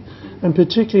 actually, and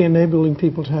particularly enabling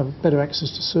people to have better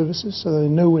access to services, so they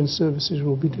know when services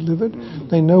will be delivered,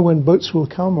 they know when boats will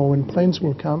come or when planes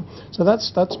will come, so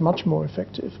that's much more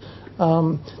effective.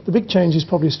 The big change is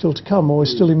probably still to come, or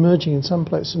is still emerging in some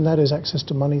places, and that is access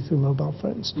to money through mobile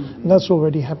phones. And that's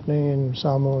already happening in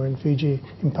Samoa, in Fiji,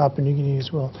 in Papua New Guinea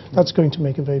as well. That's going to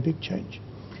make a very big change.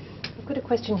 I've got a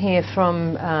question here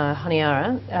from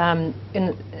Honiara,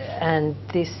 and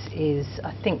this is,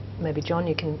 I think, maybe John,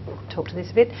 you can talk to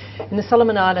this a bit. In the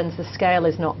Solomon Islands, the scale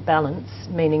is not balanced,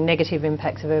 meaning negative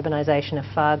impacts of urbanisation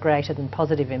are far greater than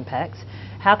positive impacts.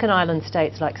 How can island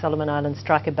states like Solomon Islands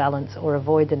strike a balance or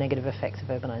avoid the negative effects of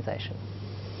urbanisation?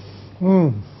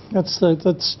 That's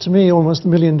to me almost the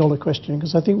 $1 million question,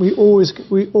 because I think we always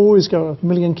go a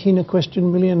million kina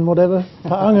question, million whatever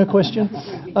paanga question,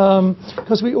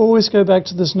 because we always go back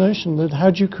to this notion that how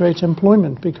do you create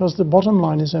employment, because the bottom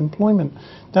line is employment.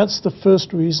 That's the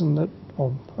first reason that,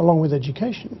 along with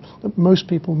education, that most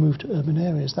people move to urban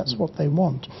areas. That's what they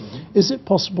want. Is it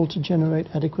possible to generate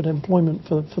adequate employment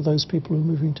for those people who are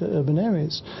moving to urban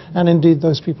areas, and indeed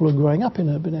those people who are growing up in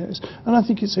urban areas? And I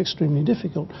think it's extremely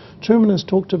difficult. Truman has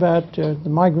talked about the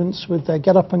migrants with their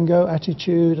get-up-and-go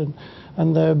attitude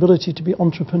and their ability to be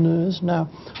entrepreneurs. Now,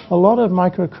 a lot of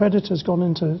microcredit has gone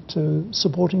into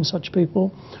supporting such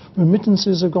people.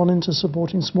 Remittances have gone into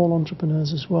supporting small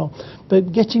entrepreneurs as well.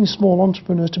 But getting small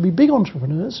entrepreneurs to be big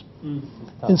entrepreneurs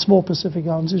in small Pacific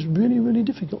Islands is really, really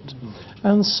difficult.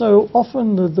 And so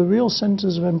often the real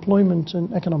centres of employment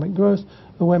and economic growth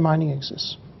are where mining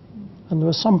exists. And there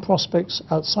are some prospects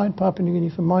outside Papua New Guinea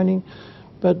for mining,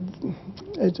 but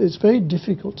it's very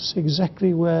difficult to see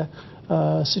exactly where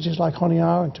cities like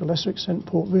Honiara, and to a lesser extent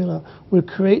Port Vila, will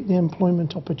create the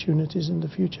employment opportunities in the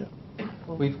future.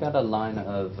 We've got a line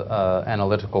of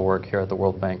analytical work here at the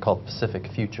World Bank called Pacific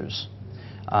Futures,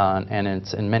 and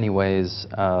it's in many ways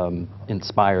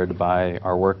inspired by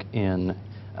our work in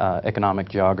economic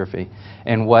geography.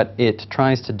 And what it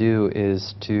tries to do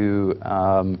is to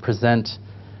present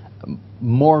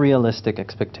more realistic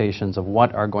expectations of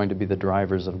what are going to be the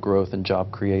drivers of growth and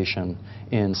job creation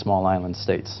in small island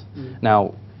states.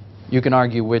 Now, you can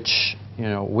argue which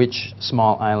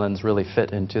small islands really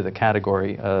fit into the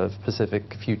category of Pacific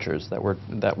Futures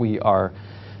that we are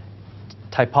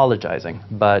typologizing,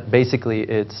 but basically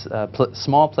it's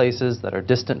small places that are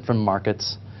distant from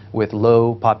markets with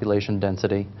low population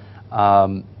density,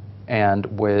 and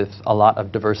with a lot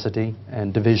of diversity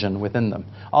and division within them.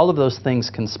 All of those things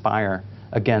conspire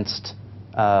against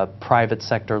private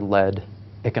sector-led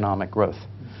economic growth.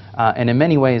 And in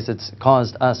many ways, it's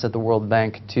caused us at the World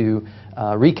Bank to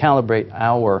recalibrate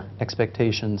our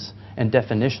expectations and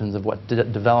definitions of what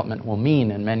development will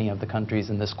mean in many of the countries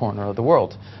in this corner of the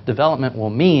world. Development will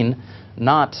mean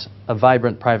not a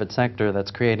vibrant private sector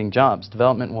that's creating jobs.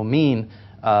 Development will mean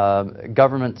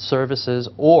government services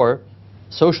or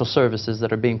social services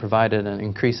that are being provided and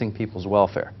increasing people's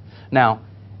welfare. Now,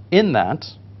 in that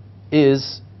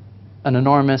is an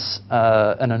enormous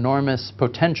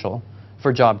potential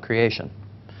for job creation.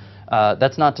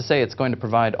 That's not to say it's going to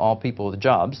provide all people with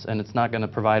jobs, and it's not going to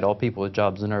provide all people with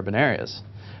jobs in urban areas.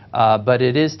 But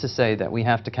it is to say that we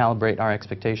have to calibrate our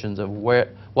expectations of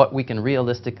what we can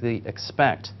realistically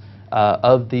expect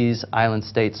of these island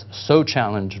states so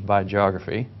challenged by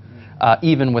geography,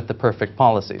 even with the perfect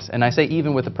policies. And I say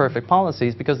even with the perfect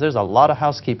policies because there's a lot of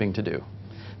housekeeping to do.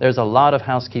 There's a lot of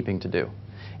housekeeping to do.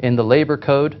 In the labor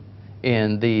code,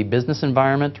 in the business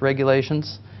environment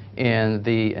regulations, in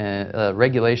the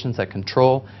regulations that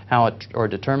control how or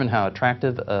determine how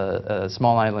attractive a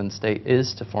small island state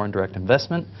is to foreign direct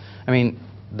investment. I mean,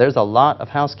 there's a lot of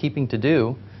housekeeping to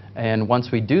do, and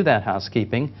once we do that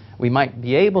housekeeping, we might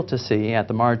be able to see at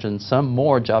the margin some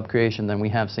more job creation than we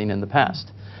have seen in the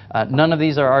past. None of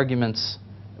these are arguments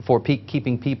for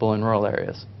keeping people in rural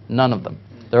areas. None of them.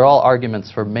 They're all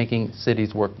arguments for making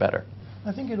cities work better.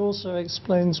 I think it also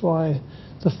explains why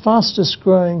the fastest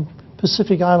growing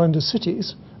Pacific Islander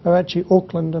cities are actually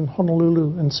Auckland and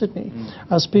Honolulu and Sydney,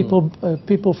 as people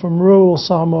from rural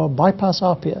Samoa bypass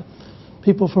Apia,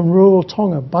 people from rural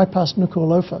Tonga bypass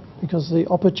Nuku'alofa, because the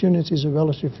opportunities are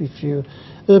relatively few.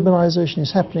 Urbanisation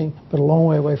is happening, but a long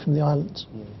way away from the islands.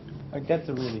 That's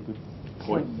a really good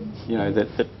point. You know, that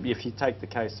if you take the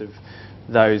case of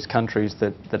those countries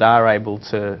that are able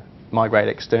to migrate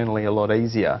externally a lot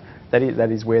easier,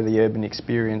 that is where the urban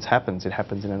experience happens. It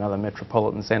happens in another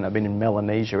metropolitan centre. I've been in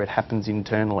Melanesia, it happens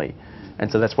internally.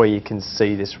 And so that's where you can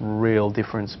see this real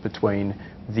difference between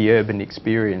the urban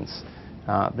experience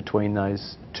between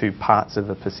those two parts of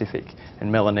the Pacific.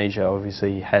 And Melanesia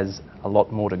obviously has a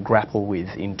lot more to grapple with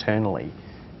internally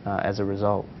as a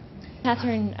result.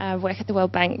 Catherine, work at the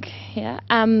World Bank here.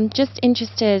 Just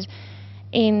interested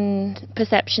in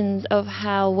perceptions of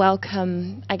how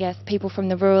welcome, I guess, people from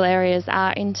the rural areas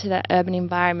are into the urban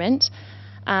environment,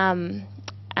 and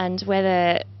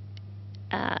whether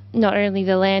not only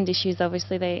the land issues,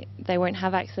 obviously they won't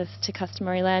have access to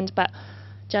customary land, but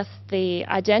just the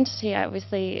identity,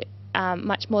 obviously,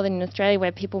 much more than in Australia,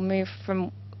 where people move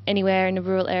from anywhere in the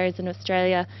rural areas in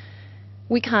Australia.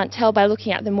 We can't tell by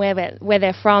looking at them where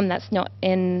they're from. That's not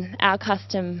in our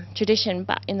custom tradition,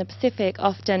 but in the Pacific,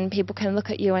 often people can look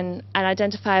at you and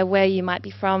identify where you might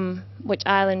be from, which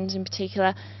island in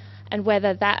particular, and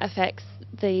whether that affects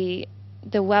the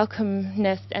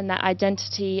welcomeness and that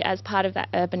identity as part of that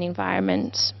urban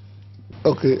environment.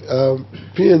 Okay,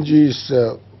 PNG is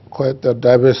quite a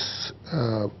diverse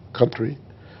country.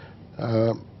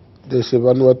 They say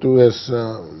Vanuatu has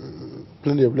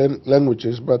plenty of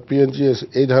languages, but PNG has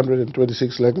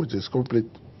 826 languages complete.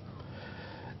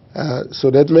 So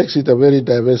that makes it a very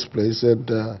diverse place, and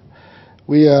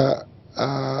we are,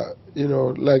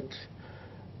 like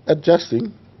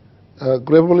adjusting,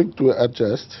 grappling to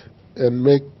adjust and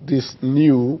make this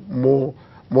new, more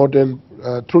modern,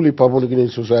 truly Papua New Guinea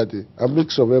society, a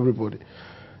mix of everybody.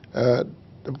 The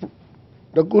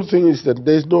good thing is that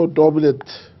there is no dominant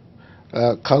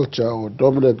culture or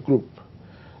dominant group.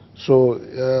 So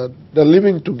the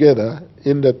living together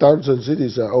in the towns and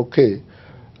cities are okay.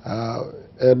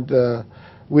 And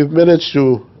we've managed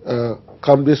to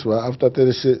come this way after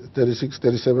 36,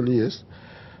 37 years.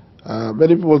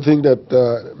 Many people think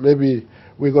that maybe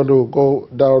we're going to go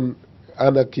down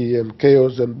anarchy and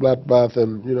chaos and bloodbath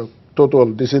and,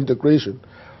 total disintegration.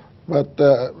 But,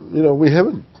 we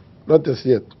haven't, not just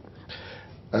yet.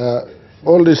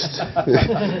 All this,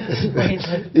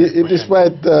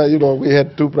 despite, we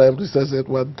had 2 prime ministers at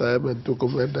one time and 2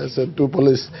 commanders and 2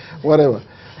 police, whatever.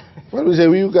 But we say,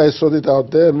 well, you guys sort it out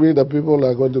there, and we, the people,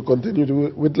 are going to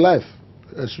continue with life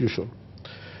as usual.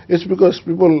 It's because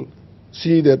people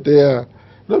see that they are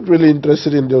not really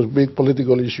interested in those big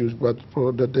political issues, but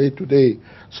for the day-to-day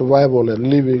survival and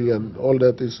living and all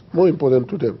that is more important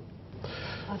to them.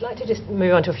 I'd like to just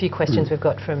move on to a few questions we've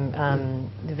got from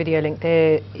the video link.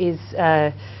 There is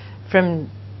from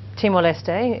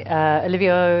Timor-Leste,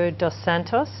 Olivio dos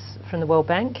Santos from the World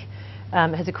Bank.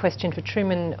 has a question for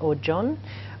Truman or John.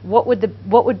 What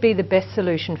would be the best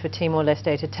solution for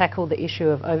Timor-Leste to tackle the issue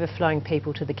of overflowing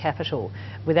people to the capital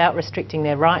without restricting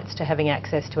their rights to having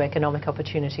access to economic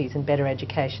opportunities and better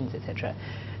educations, etc.?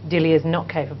 Dili is not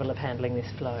capable of handling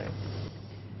this flow.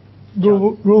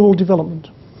 Rural development.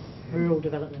 Rural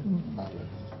development.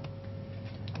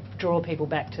 Draw people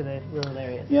back to the rural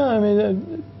areas. Yeah, I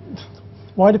mean,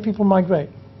 why do people migrate?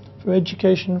 For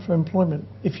education, for employment.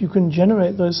 If you can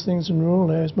generate those things in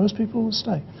rural areas, most people will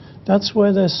stay. That's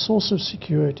where their source of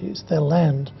security is, their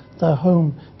land, their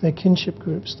home, their kinship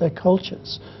groups, their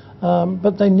cultures.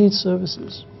 But they need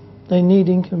services. They need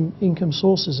income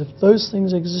sources. If those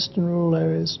things exist in rural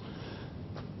areas,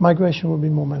 migration will be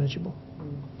more manageable.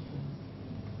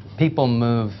 People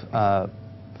move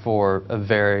for a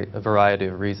variety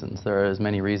of reasons. There are as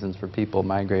many reasons for people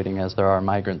migrating as there are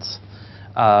migrants.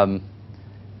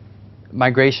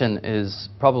 Migration is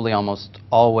probably almost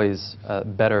always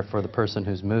better for the person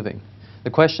who's moving. The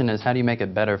question is, how do you make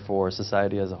it better for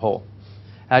society as a whole?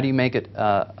 How do you make it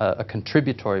a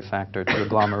contributory factor to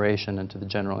agglomeration and to the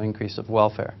general increase of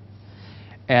welfare?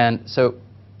 And so,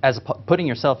 as putting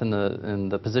yourself in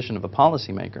the position of a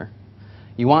policymaker,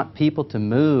 you want people to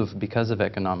move because of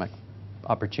economic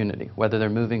opportunity, whether they're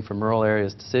moving from rural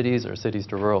areas to cities or cities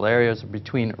to rural areas or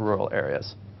between rural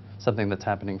areas, something that's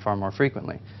happening far more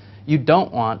frequently. You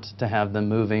don't want to have them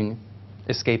moving,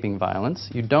 escaping violence.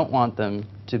 You don't want them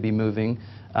to be moving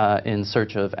in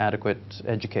search of adequate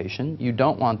education. You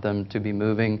don't want them to be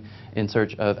moving in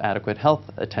search of adequate health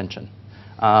attention.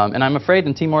 And I'm afraid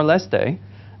in Timor-Leste,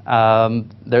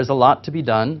 there's a lot to be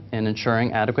done in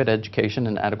ensuring adequate education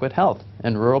and adequate health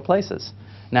in rural places.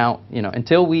 Now,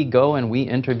 until we go and we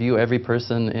interview every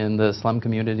person in the slum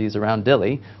communities around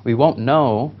Dili, we won't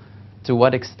know to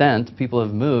what extent people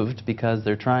have moved because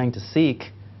they're trying to seek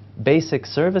basic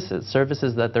services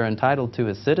that they're entitled to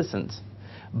as citizens.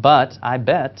 But I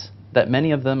bet that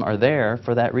many of them are there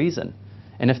for that reason.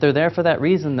 And if they're there for that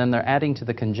reason, then they're adding to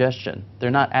the congestion.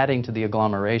 They're not adding to the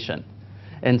agglomeration.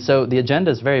 And so the agenda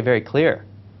is very, very clear.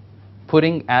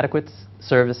 Putting adequate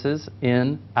services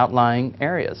in outlying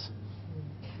areas.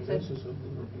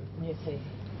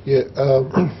 Yeah,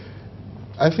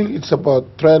 I think it's about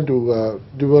trying to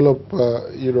develop,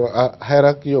 a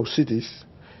hierarchy of cities.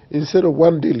 Instead of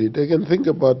one Dili, they can think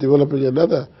about developing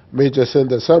another major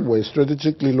center somewhere,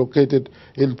 strategically located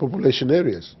in population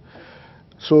areas.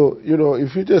 So,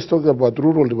 if you just talk about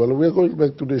rural development, we're going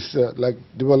back to this, like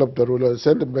develop the rural,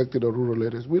 send them back to the rural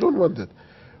areas. We don't want that.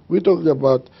 We're talking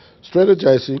about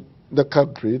strategizing the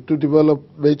country to develop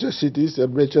major cities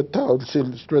and major towns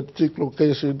in strategic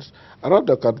locations around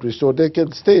the country so they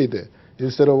can stay there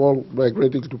instead of all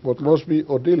migrating to Port Moresby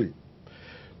or Dili.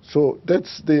 So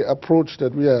that's the approach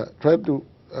that we are trying to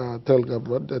tell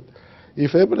government, that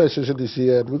if urbanization is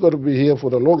here and we're going to be here for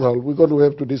the long haul, we're going to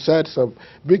have to decide some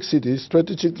big cities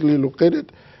strategically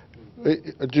located,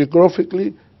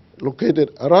 geographically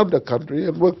located around the country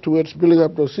and work towards building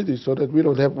up those cities so that we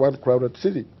don't have one crowded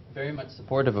city. Very much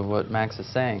supportive of what Max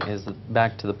is saying is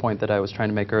back to the point that I was trying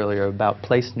to make earlier about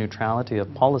place neutrality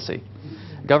of policy.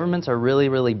 Governments are really,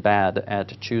 really bad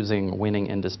at choosing winning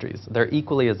industries. They're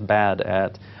equally as bad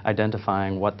at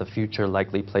identifying what the future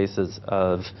likely places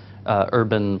of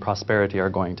urban prosperity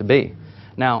are going to be.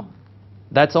 Now,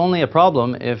 that's only a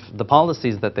problem if the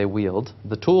policies that they wield,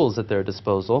 the tools at their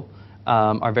disposal,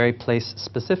 are very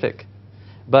place-specific.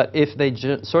 But if they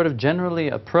sort of generally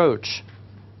approach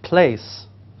place,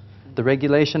 the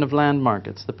regulation of land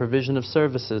markets, the provision of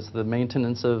services, the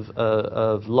maintenance of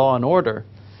law and order,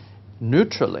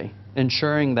 neutrally,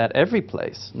 ensuring that every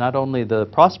place, not only the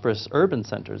prosperous urban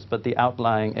centers, but the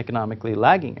outlying economically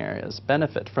lagging areas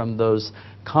benefit from those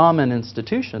common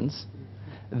institutions,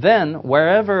 then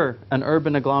wherever an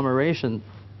urban agglomeration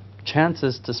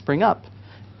chances to spring up,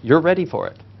 you're ready for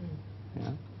it.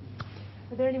 Yeah.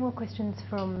 Are there any more questions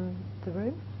from the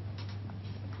room?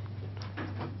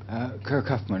 Kirk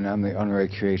Huffman, I'm the Honorary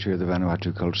Curator of the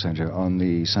Vanuatu Culture Centre on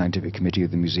the Scientific Committee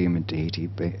of the Museum in Tahiti,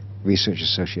 Research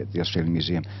Associate at the Australian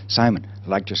Museum. Simon,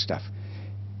 liked your stuff.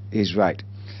 He's right.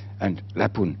 And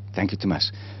Lapun, thank you,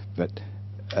 Tomas. But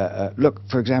look,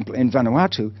 for example, in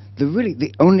Vanuatu,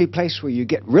 the only place where you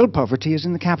get real poverty is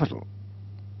in the capital.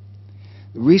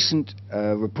 The recent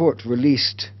report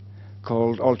released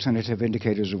called Alternative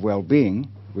Indicators of Well-Being,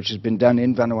 which has been done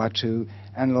in Vanuatu,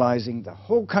 analysing the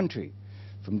whole country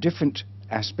from different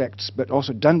aspects, but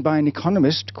also done by an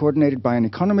economist, coordinated by an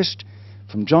economist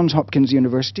from Johns Hopkins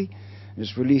University,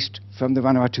 is released from the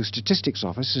Vanuatu Statistics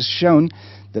Office, has shown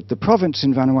that the province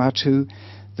in Vanuatu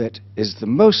that is the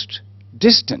most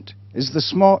distant is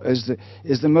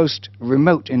the most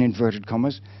remote, in inverted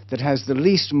commas, that has the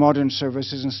least modern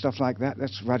services and stuff like that,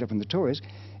 that's right up in the Torres,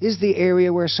 is the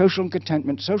area where social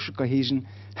contentment, social cohesion,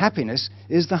 happiness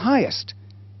is the highest.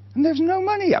 And there's no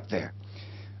money up there.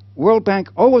 World Bank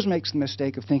always makes the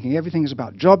mistake of thinking everything is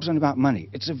about jobs and about money.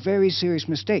 It's a very serious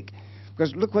mistake,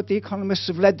 because look what the economists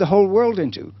have led the whole world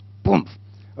into. Boom!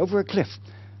 Over a cliff.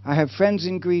 I have friends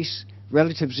in Greece,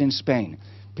 relatives in Spain.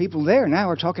 People there now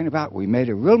are talking about, we made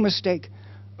a real mistake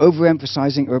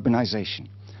overemphasizing urbanization.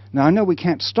 Now, I know we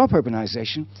can't stop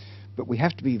urbanization, but we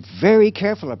have to be very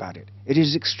careful about it. It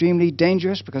is extremely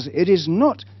dangerous because it is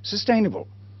not sustainable.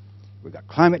 We've got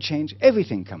climate change,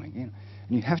 everything coming, you know,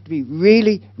 and you have to be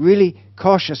really, really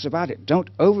cautious about it. Don't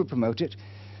over-promote it.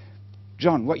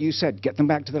 John, what you said, get them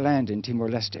back to the land in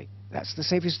Timor-Leste. That's the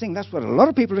safest thing. That's what a lot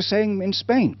of people are saying in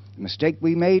Spain. The mistake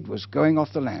we made was going off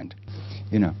the land.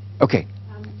 You know. Okay.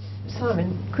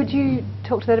 Simon, could you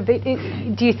talk to that a bit?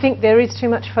 Do you think there is too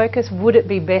much focus? Would it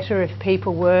be better if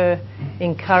people were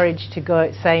encouraged to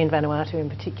go, say in Vanuatu in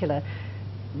particular,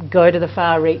 go to the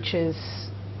far reaches,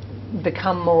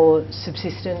 become more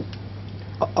subsistent?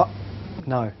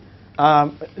 No.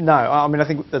 No, I mean, I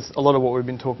think that's a lot of what we've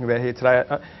been talking about here today.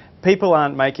 People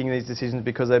aren't making these decisions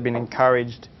because they've been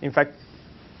encouraged. In fact,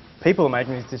 people are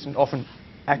making these decisions often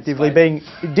actively being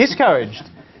discouraged.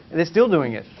 They're still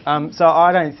doing it. So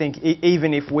I don't think,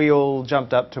 even if we all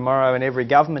jumped up tomorrow and every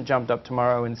government jumped up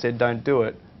tomorrow and said don't do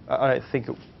it, I don't think,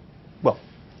 well,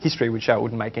 history would show it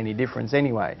wouldn't make any difference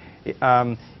anyway.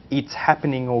 It's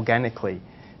happening organically.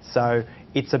 So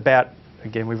it's about,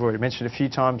 again, we've already mentioned a few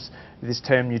times this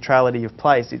term neutrality of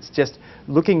place. It's just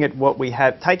looking at what we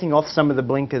have, taking off some of the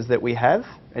blinkers that we have,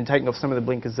 and taking off some of the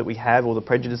blinkers that we have or the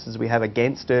prejudices we have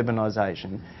against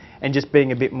urbanisation, and just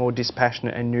being a bit more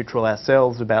dispassionate and neutral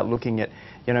ourselves about looking at,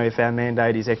 you know, if our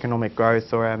mandate is economic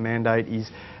growth or our mandate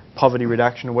is poverty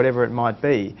reduction or whatever it might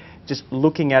be, just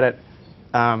looking at it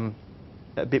a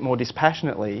bit more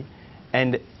dispassionately.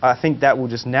 And I think that will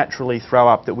just naturally throw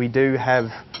up that we do have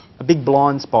a big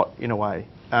blind spot, in a way,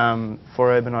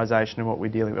 for urbanisation and what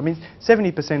we're dealing with. I mean,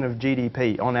 70% of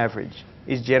GDP, on average,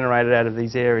 is generated out of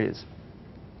these areas.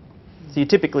 So you're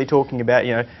typically talking about,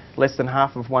 you know, less than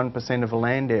half of 1% of a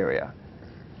land area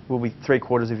will be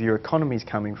 3/4 of your economy's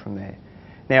coming from there.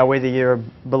 Now, whether you're a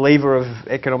believer of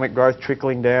economic growth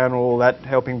trickling down or all that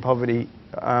helping poverty,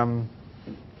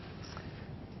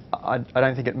 I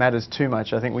don't think it matters too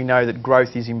much. I think we know that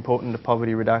growth is important to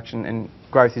poverty reduction, and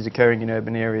growth is occurring in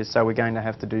urban areas, so we're going to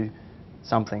have to do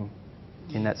something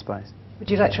in that space. Would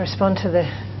you like to respond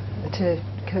to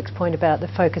Kirk's point about the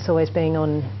focus always being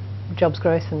on jobs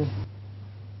growth? And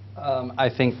I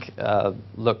think,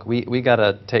 look, we got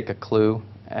to take a clue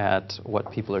at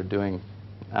what people are doing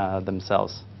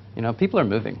themselves. You know, people are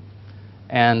moving,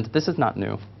 and this is not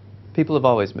new. People have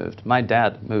always moved. My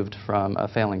dad moved from a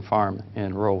failing farm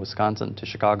in rural Wisconsin to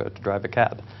Chicago to drive a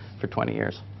cab for 20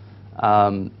 years.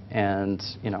 And,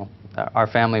 you know, our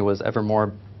family was ever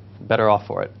more better off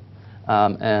for it.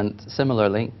 And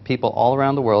similarly, people all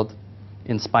around the world,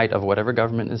 in spite of whatever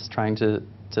government is trying to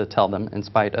tell them, in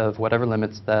spite of whatever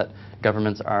limits that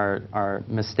governments are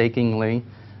mistakenly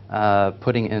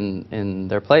putting in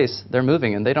their place, they're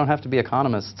moving, and they don't have to be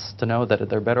economists to know that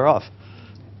they're better off.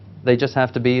 They just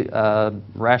have to be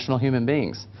rational human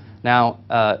beings. Now,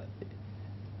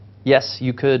 yes,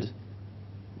 you could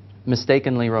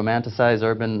mistakenly romanticize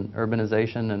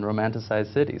urbanization and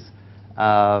romanticize cities.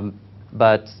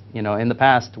 But, you know, in the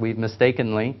past, we've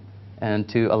mistakenly, and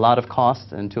to a lot of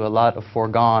cost and to a lot of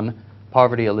foregone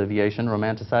poverty alleviation,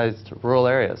 romanticized rural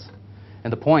areas.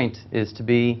 And the point is to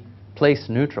be place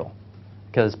neutral,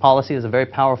 because policy is a very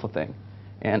powerful thing.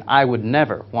 And I would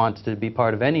never want to be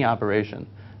part of any operation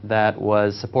that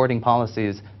was supporting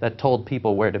policies that told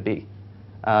people where to be.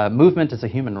 Movement is a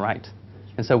human right.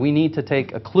 And so we need to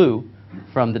take a clue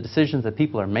from the decisions that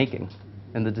people are making.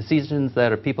 And the decisions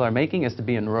that people are making is to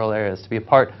be in rural areas, to be a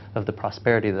part of the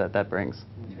prosperity that that brings.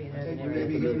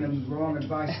 Maybe giving them wrong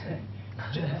advice.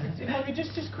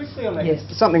 Just quickly on that. Yes.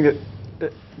 Something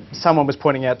that someone was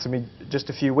pointing out to me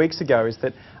just a few weeks ago is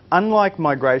that unlike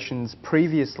migrations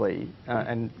previously,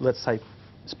 and let's say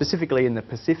specifically in the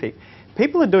Pacific,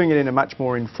 people are doing it in a much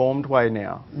more informed way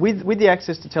now. With the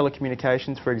access to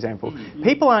telecommunications, for example,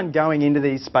 people aren't going into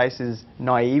these spaces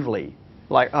naively,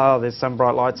 like, oh, there's some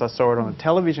bright lights, I saw it on a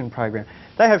television program.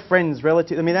 They have friends,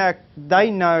 relatives, I mean,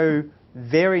 they know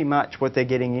very much what they're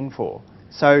getting in for.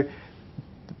 So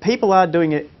people are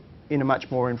doing it in a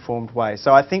much more informed way.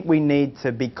 So I think we need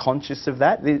to be conscious of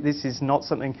that. This is not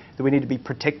something that we need to be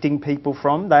protecting people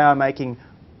from. They are making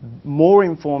more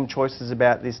informed choices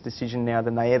about this decision now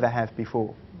than they ever have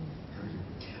before.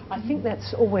 I think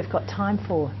that's all we've got time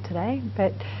for today,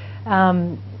 but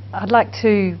I'd like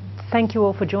to thank you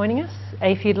all for joining us.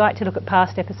 If you'd like to look at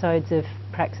past episodes of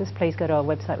Praxis, please go to our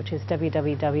website, which is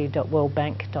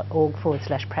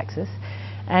www.worldbank.org/Praxis.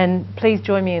 And please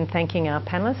join me in thanking our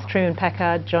panellists, Truman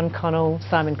Packard, John Connell,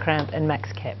 Simon Cramp and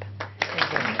Max Kep.